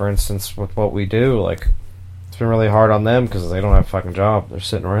bands, for instance, with what we do. Like, it's been really hard on them because they don't have a fucking job. They're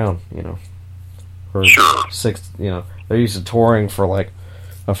sitting around, for sure. They're used to touring for like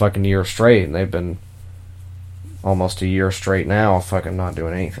a fucking year straight, and they've been almost a year straight now fucking not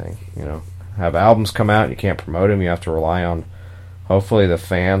doing anything. Have albums come out, you can't promote them. You have to rely on, hopefully, the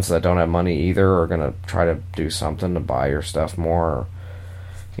fans that don't have money either are going to try to do something to buy your stuff more.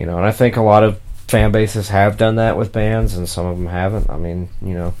 And I think a lot of fan bases have done that with bands, and some of them haven't. I mean,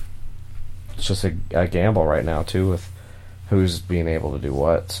 it's just a gamble right now, too, with who's being able to do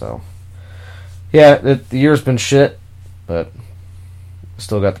what. So, yeah, the year's been shit, but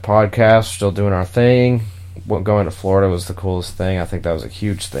still got the podcast, still doing our thing. Going to Florida was the coolest thing. I think that was a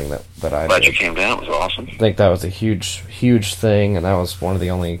huge thing that I Glad did. You came down. It was awesome. I think that was a huge, huge thing, and that was one of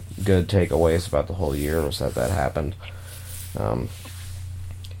the only good takeaways about the whole year was that happened.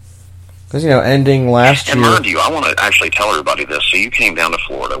 Because, ending last year... And mind you, I want to actually tell everybody this. So you came down to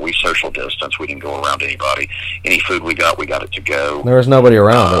Florida. We social distance. We didn't go around anybody. Any food we got it to go. There was nobody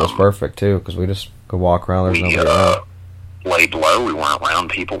around. It was perfect, too, because we just could walk around. There was nobody around. Laid low. We weren't around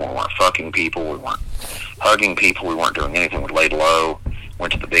people. We weren't fucking people. We weren't hugging people. We weren't doing anything. We laid low.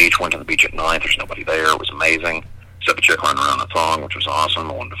 Went to the beach at night. There's nobody there. It was amazing. Except a chick running around a thong, which was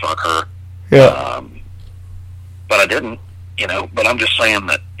awesome. I wanted to fuck her. Yeah. But I didn't, But I'm just saying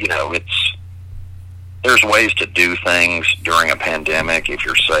that, there's ways to do things during a pandemic if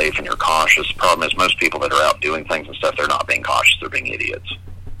you're safe and you're cautious. The problem is most people that are out doing things and stuff, they're not being cautious. They're being idiots,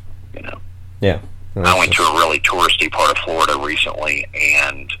 Yeah. I went to a really touristy part of Florida recently,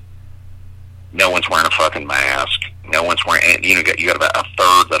 and no one's wearing a fucking mask. No one's wearing, you got about a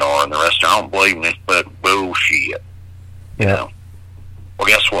third that are, and the rest don't believe in this, but bullshit. Yeah. Well,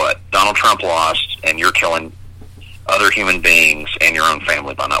 guess what? Donald Trump lost, and you're killing other human beings and your own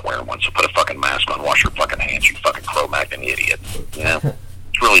family by not wearing one. So put a fucking mask on, wash your fucking hands, you fucking Cro-Magnon idiot.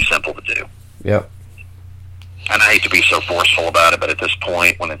 It's really simple to do. Yep. And I hate to be so forceful about it, but at this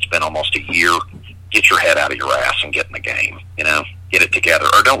point, when it's been almost a year, get your head out of your ass and get in the game, Get it together.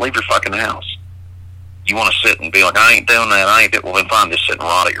 Or don't leave your fucking house. You want to sit and be like, I ain't doing that, well then fine, just sit and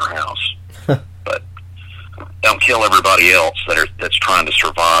rot at your house. But don't kill everybody else that's trying to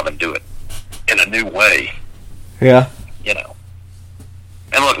survive and do it in a new way. Yeah.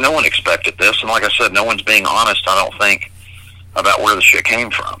 And look, no one expected this, and like I said, no one's being honest, I don't think, about where the shit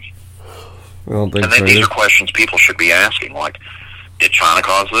came from. I don't think and these are questions people should be asking, like, did China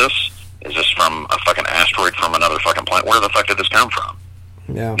cause this? Is this from a fucking asteroid from another fucking planet? Where the fuck did this come from?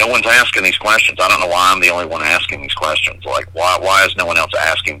 Yeah. No one's asking these questions. I don't know why I'm the only one asking these questions. Like, why is no one else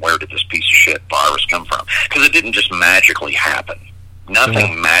asking where did this piece of shit virus come from? Because it didn't just magically happen.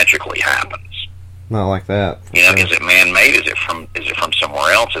 Nothing magically happens. Not like that. Is it man-made? Is it from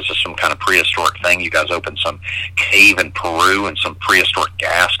somewhere else? Is this some kind of prehistoric thing? You guys opened some cave in Peru and some prehistoric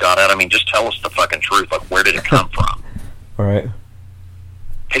gas got out? I mean, just tell us the fucking truth. Like, where did it come from? All right.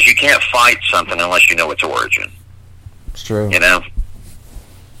 Because you can't fight something unless you know its origin. It's true. You know?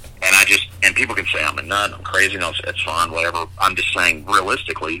 And people can say I'm a nut, I'm crazy, no, it's fine, whatever. I'm just saying,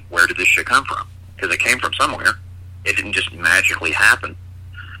 realistically, where did this shit come from? Because it came from somewhere. It didn't just magically happen.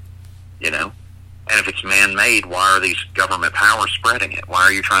 You know? And if it's man-made, why are these government powers spreading it? Why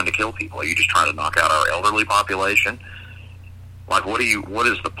are you trying to kill people? Are you just trying to knock out our elderly population? Like, what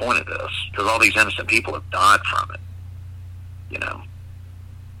is the point of this? Because all these innocent people have died from it. You know?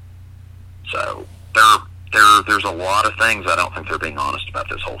 So, there's a lot of things I don't think they're being honest about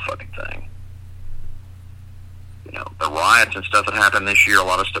this whole fucking thing. You know, the riots and stuff that happened this year, a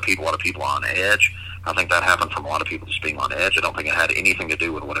lot of people on edge. I think that happened from a lot of people just being on edge. I don't think it had anything to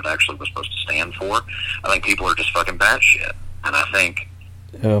do with what it actually was supposed to stand for. I think people are just fucking batshit. And I think,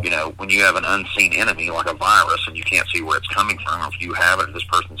 you know, when you have an unseen enemy like a virus and you can't see where it's coming from, or if you have it, this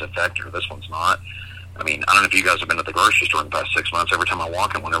person's infected or this one's not. I mean, I don't know if you guys have been at the grocery store in the past 6 months. Every time I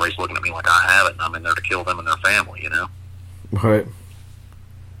walk in, when everybody's looking at me like I have it, and I'm in there to kill them and their family, you know? Right.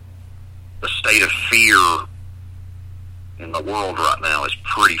 The state of fear in the world right now is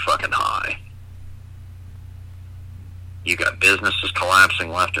pretty fucking high. You got businesses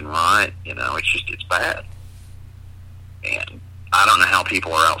collapsing left and right, you know, it's bad. And I don't know how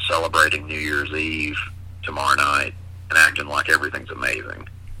people are out celebrating New Year's Eve tomorrow night and acting like everything's amazing,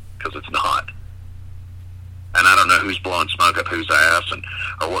 because it's not. And I don't know who's blowing smoke up whose ass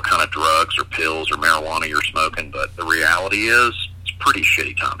or what kind of drugs or pills or marijuana you're smoking, but the reality is it's a pretty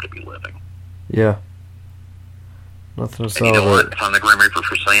shitty time to be living. Yeah. Nothing to celebrate. And you know what? If I'm the Grim Reaper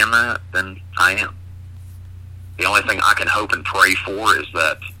for saying that, then I am. The only thing I can hope and pray for is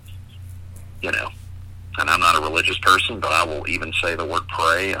that, you know, and I'm not a religious person, but I will even say the word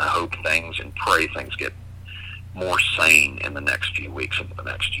pray. I hope things get more sane in the next few weeks into the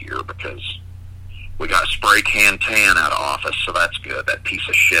next year, because we got Spray Can Tan out of office, so that's good. That piece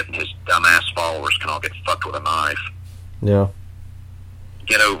of shit and his dumbass followers can all get fucked with a knife. Yeah.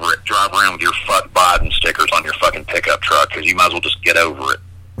 Get over it. Drive around with your fuck Biden stickers on your fucking pickup truck, because you might as well just get over it.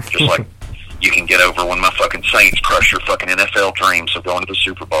 Just like you can get over when my fucking Saints crush your fucking NFL dreams of going to the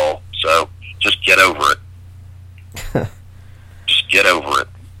Super Bowl. So just get over it. Just get over it.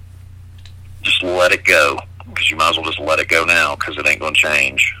 Just let it go, because you might as well just let it go now, because it ain't going to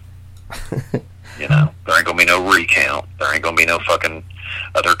change. You know, there ain't going to be no recount. There ain't going to be no fucking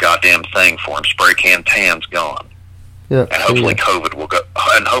other goddamn thing for him. Spray Can Tan's gone. Yeah, and hopefully COVID will go,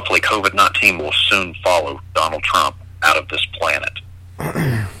 and hopefully COVID-19 will soon follow Donald Trump out of this planet.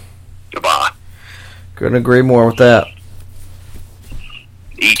 Goodbye. Couldn't agree more with that.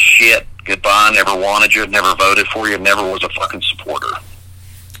 Eat shit. Goodbye. Never wanted you. Never voted for you. Never was a fucking supporter.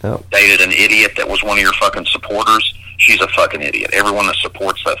 Yep. Dated an idiot that was one of your fucking supporters. She's a fucking idiot. Everyone that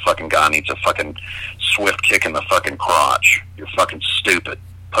supports that fucking guy needs a fucking swift kick in the fucking crotch. You're fucking stupid.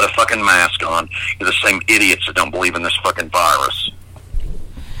 Put a fucking mask on. You're the same idiots that don't believe in this fucking virus,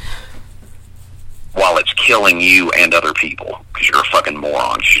 while it's killing you and other people, because you're a fucking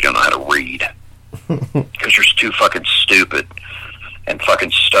moron, because you don't know how to read. Because you're too fucking stupid and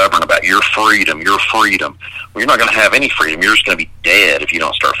fucking stubborn about your freedom. Well, you're not going to have any freedom. You're just going to be dead if you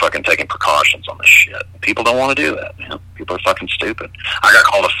don't start fucking taking precautions on this shit. People don't want to do that, man. People are fucking stupid. I got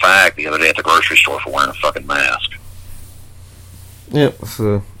called a fag the other day at the grocery store for wearing a fucking mask. Yep, it's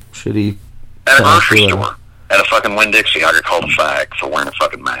a shitty... At a grocery store. At a fucking Winn-Dixie, I got called a fag for wearing a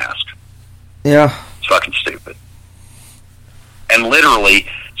fucking mask. Yeah. It's fucking stupid. And literally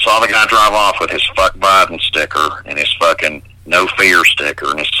saw the guy drive off with his fuck Biden sticker and his fucking no fear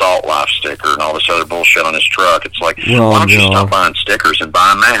sticker and his salt life sticker and all this other bullshit on his truck. It's like, why don't you stop buying stickers and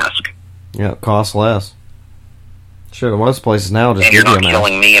buy a mask? Yeah, it costs less. Sure, most places now just... And you're not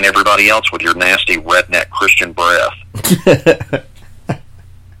killing me and everybody else with your nasty redneck Christian breath.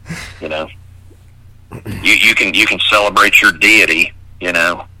 You know? You can celebrate your deity, you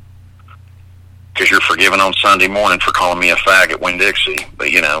know, because you're forgiven on Sunday morning for calling me a fag at Winn-Dixie,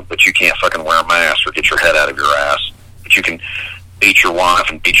 but you can't fucking wear a mask or get your head out of your ass. But you can beat your wife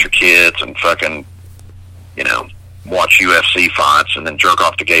and beat your kids and fucking, you know, watch UFC fights and then jerk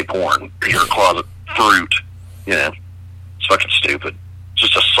off to gay porn. You're a closet fruit, you know. It's fucking stupid. It's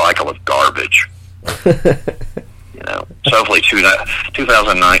just a cycle of garbage. You know. So hopefully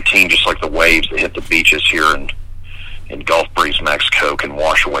 2019, just like the waves that hit the beaches here in Gulf Breeze, Mexico, can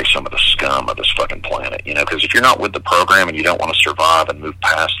wash away some of the scum of this fucking planet, you know, because if you're not with the program and you don't want to survive and move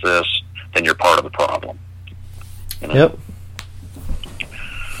past this, then you're part of the problem. You know? Yep.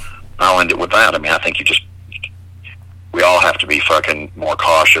 I'll end it with that. I mean, I think we all have to be fucking more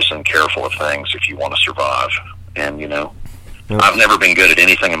cautious and careful of things if you want to survive. And, you know, I've never been good at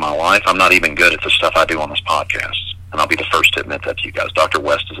anything in my life. I'm not even good at the stuff I do on this podcast. And I'll be the first to admit that to you guys. Dr.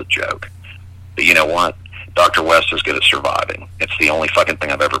 West is a joke. But you know what? Dr. West is good at surviving. It's the only fucking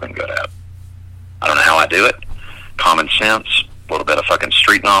thing I've ever been good at. I don't know how I do it. Common sense, a little bit of fucking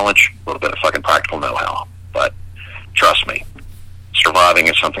street knowledge, a little bit of fucking practical know-how. But trust me, surviving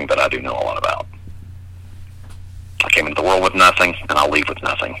is something that I do know a lot about. I came into the world with nothing, and I'll leave with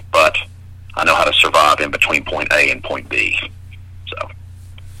nothing. But I know how to survive in between point A and point B. So,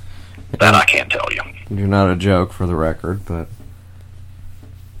 that I can't tell you. You're not a joke, for the record, but...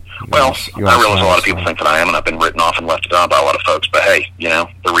 Well, I realize a lot of people think that I am, and I've been written off and left out by a lot of folks. But hey, you know,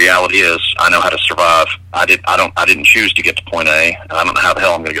 the reality is, I know how to survive. I didn't choose to get to point A, and I don't know how the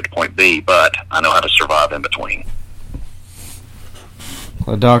hell I'm going to get to point B, but I know how to survive in between.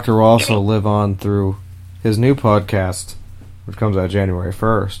 The Doctor will also live on through his new podcast, which comes out January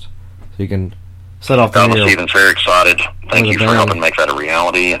 1st. So you can set off the year. Stephen's very excited. Thank you for helping make that a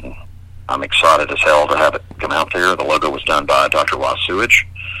reality, and I'm excited as hell to have it come out there. The logo was done by Dr. Ross Sewage.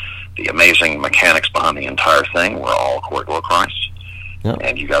 The amazing mechanics behind the entire thing were all Corridor Christ. Yep.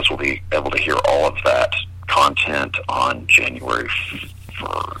 And you guys will be able to hear all of that content on January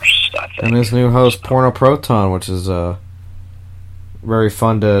 1st, I think. And his new host, Porno Proton, which is very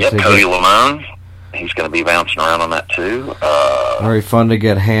fun to... Yep, Cody Lamone. He's going to be bouncing around on that, too. Very fun to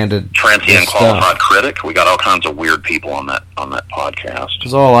get handed... Transient Qualified Critic. We got all kinds of weird people on that podcast.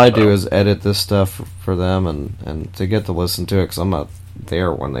 Because all I do is edit this stuff for them and to get to listen to it, because I'm not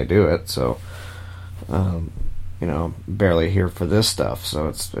there when they do it, so you know, barely here for this stuff, so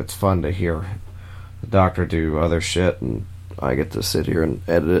it's fun to hear the Doctor do other shit, and I get to sit here and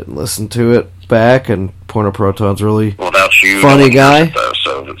edit it and listen to it back. And Porno Proton's really funny guy, though,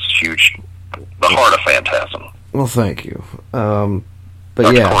 so it's huge. The heart of Phantasm. Well, thank you. But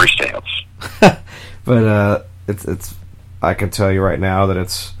Dr. yeah, Corey Stantz. But it's I can tell you right now that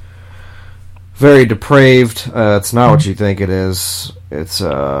it's very depraved. It's not what you think it is. It's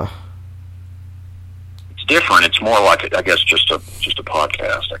different. It's more like, I guess, just a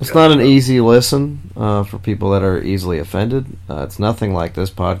podcast. It's not an easy listen for people that are easily offended. It's nothing like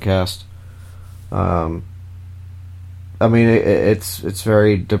this podcast. I mean, it's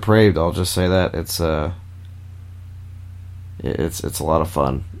very depraved. I'll just say that it's a lot of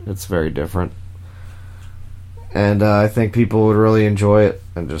fun. It's very different, and I think people would really enjoy it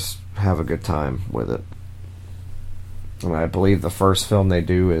and just have a good time with it. And I believe the first film they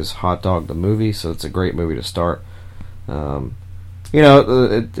do is Hot Dog the Movie, so it's a great movie to start. You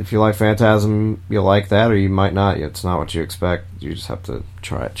know, if you like Phantasm, you'll like that, or you might not. It's not what you expect. You just have to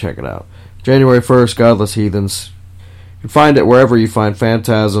try it, check it out. January 1st, Godless Heathens. You can find it wherever you find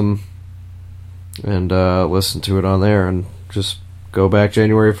Phantasm, and listen to it on there, and just go back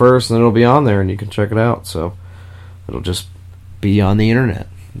January 1st, and it'll be on there, and you can check it out. So it'll just be on the internet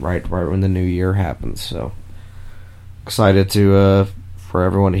right when the new year happens. So excited to for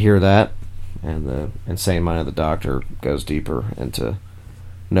everyone to hear that, and the Insane Mind of the Doctor goes deeper into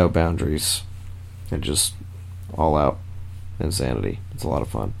no boundaries and just all out insanity. It's a lot of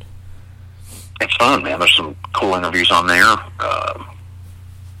fun. It's fun, man. There's some cool interviews on there.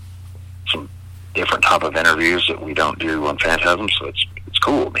 Some different type of interviews that we don't do on Phantasm, so it's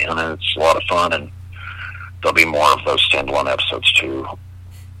cool, man. And it's a lot of fun, and there'll be more of those standalone episodes too,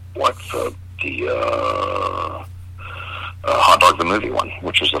 like the Hot Dog the Movie one,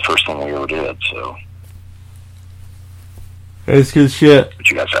 which was the first one we ever did. So it's good shit. But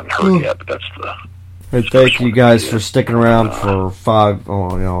you guys haven't heard yet, but that's the. Hey, thank you guys for sticking around for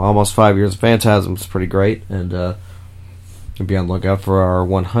almost 5 years. Phantasm's pretty great, and be on the lookout for our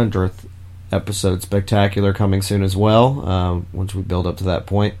 100th episode spectacular coming soon as well. Once we build up to that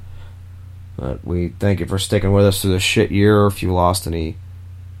point, but we thank you for sticking with us through this shit year. If you lost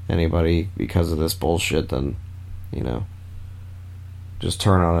anybody because of this bullshit, then you know, just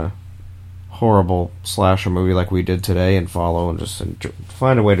turn on a horrible slasher movie like we did today and follow, and just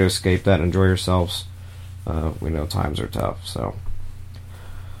find a way to escape that and enjoy yourselves. We know times are tough, so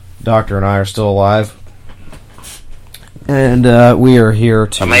Doctor and I are still alive, and we are here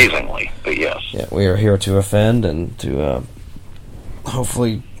to amazingly, but yes, yeah, we are here to offend and to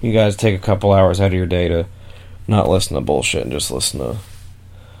hopefully you guys take a couple hours out of your day to not listen to bullshit and just listen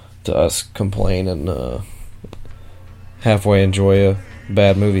to us complain and halfway enjoy a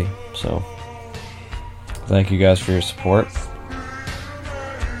bad movie. So thank you guys for your support,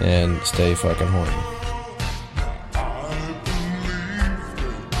 and stay fucking horny.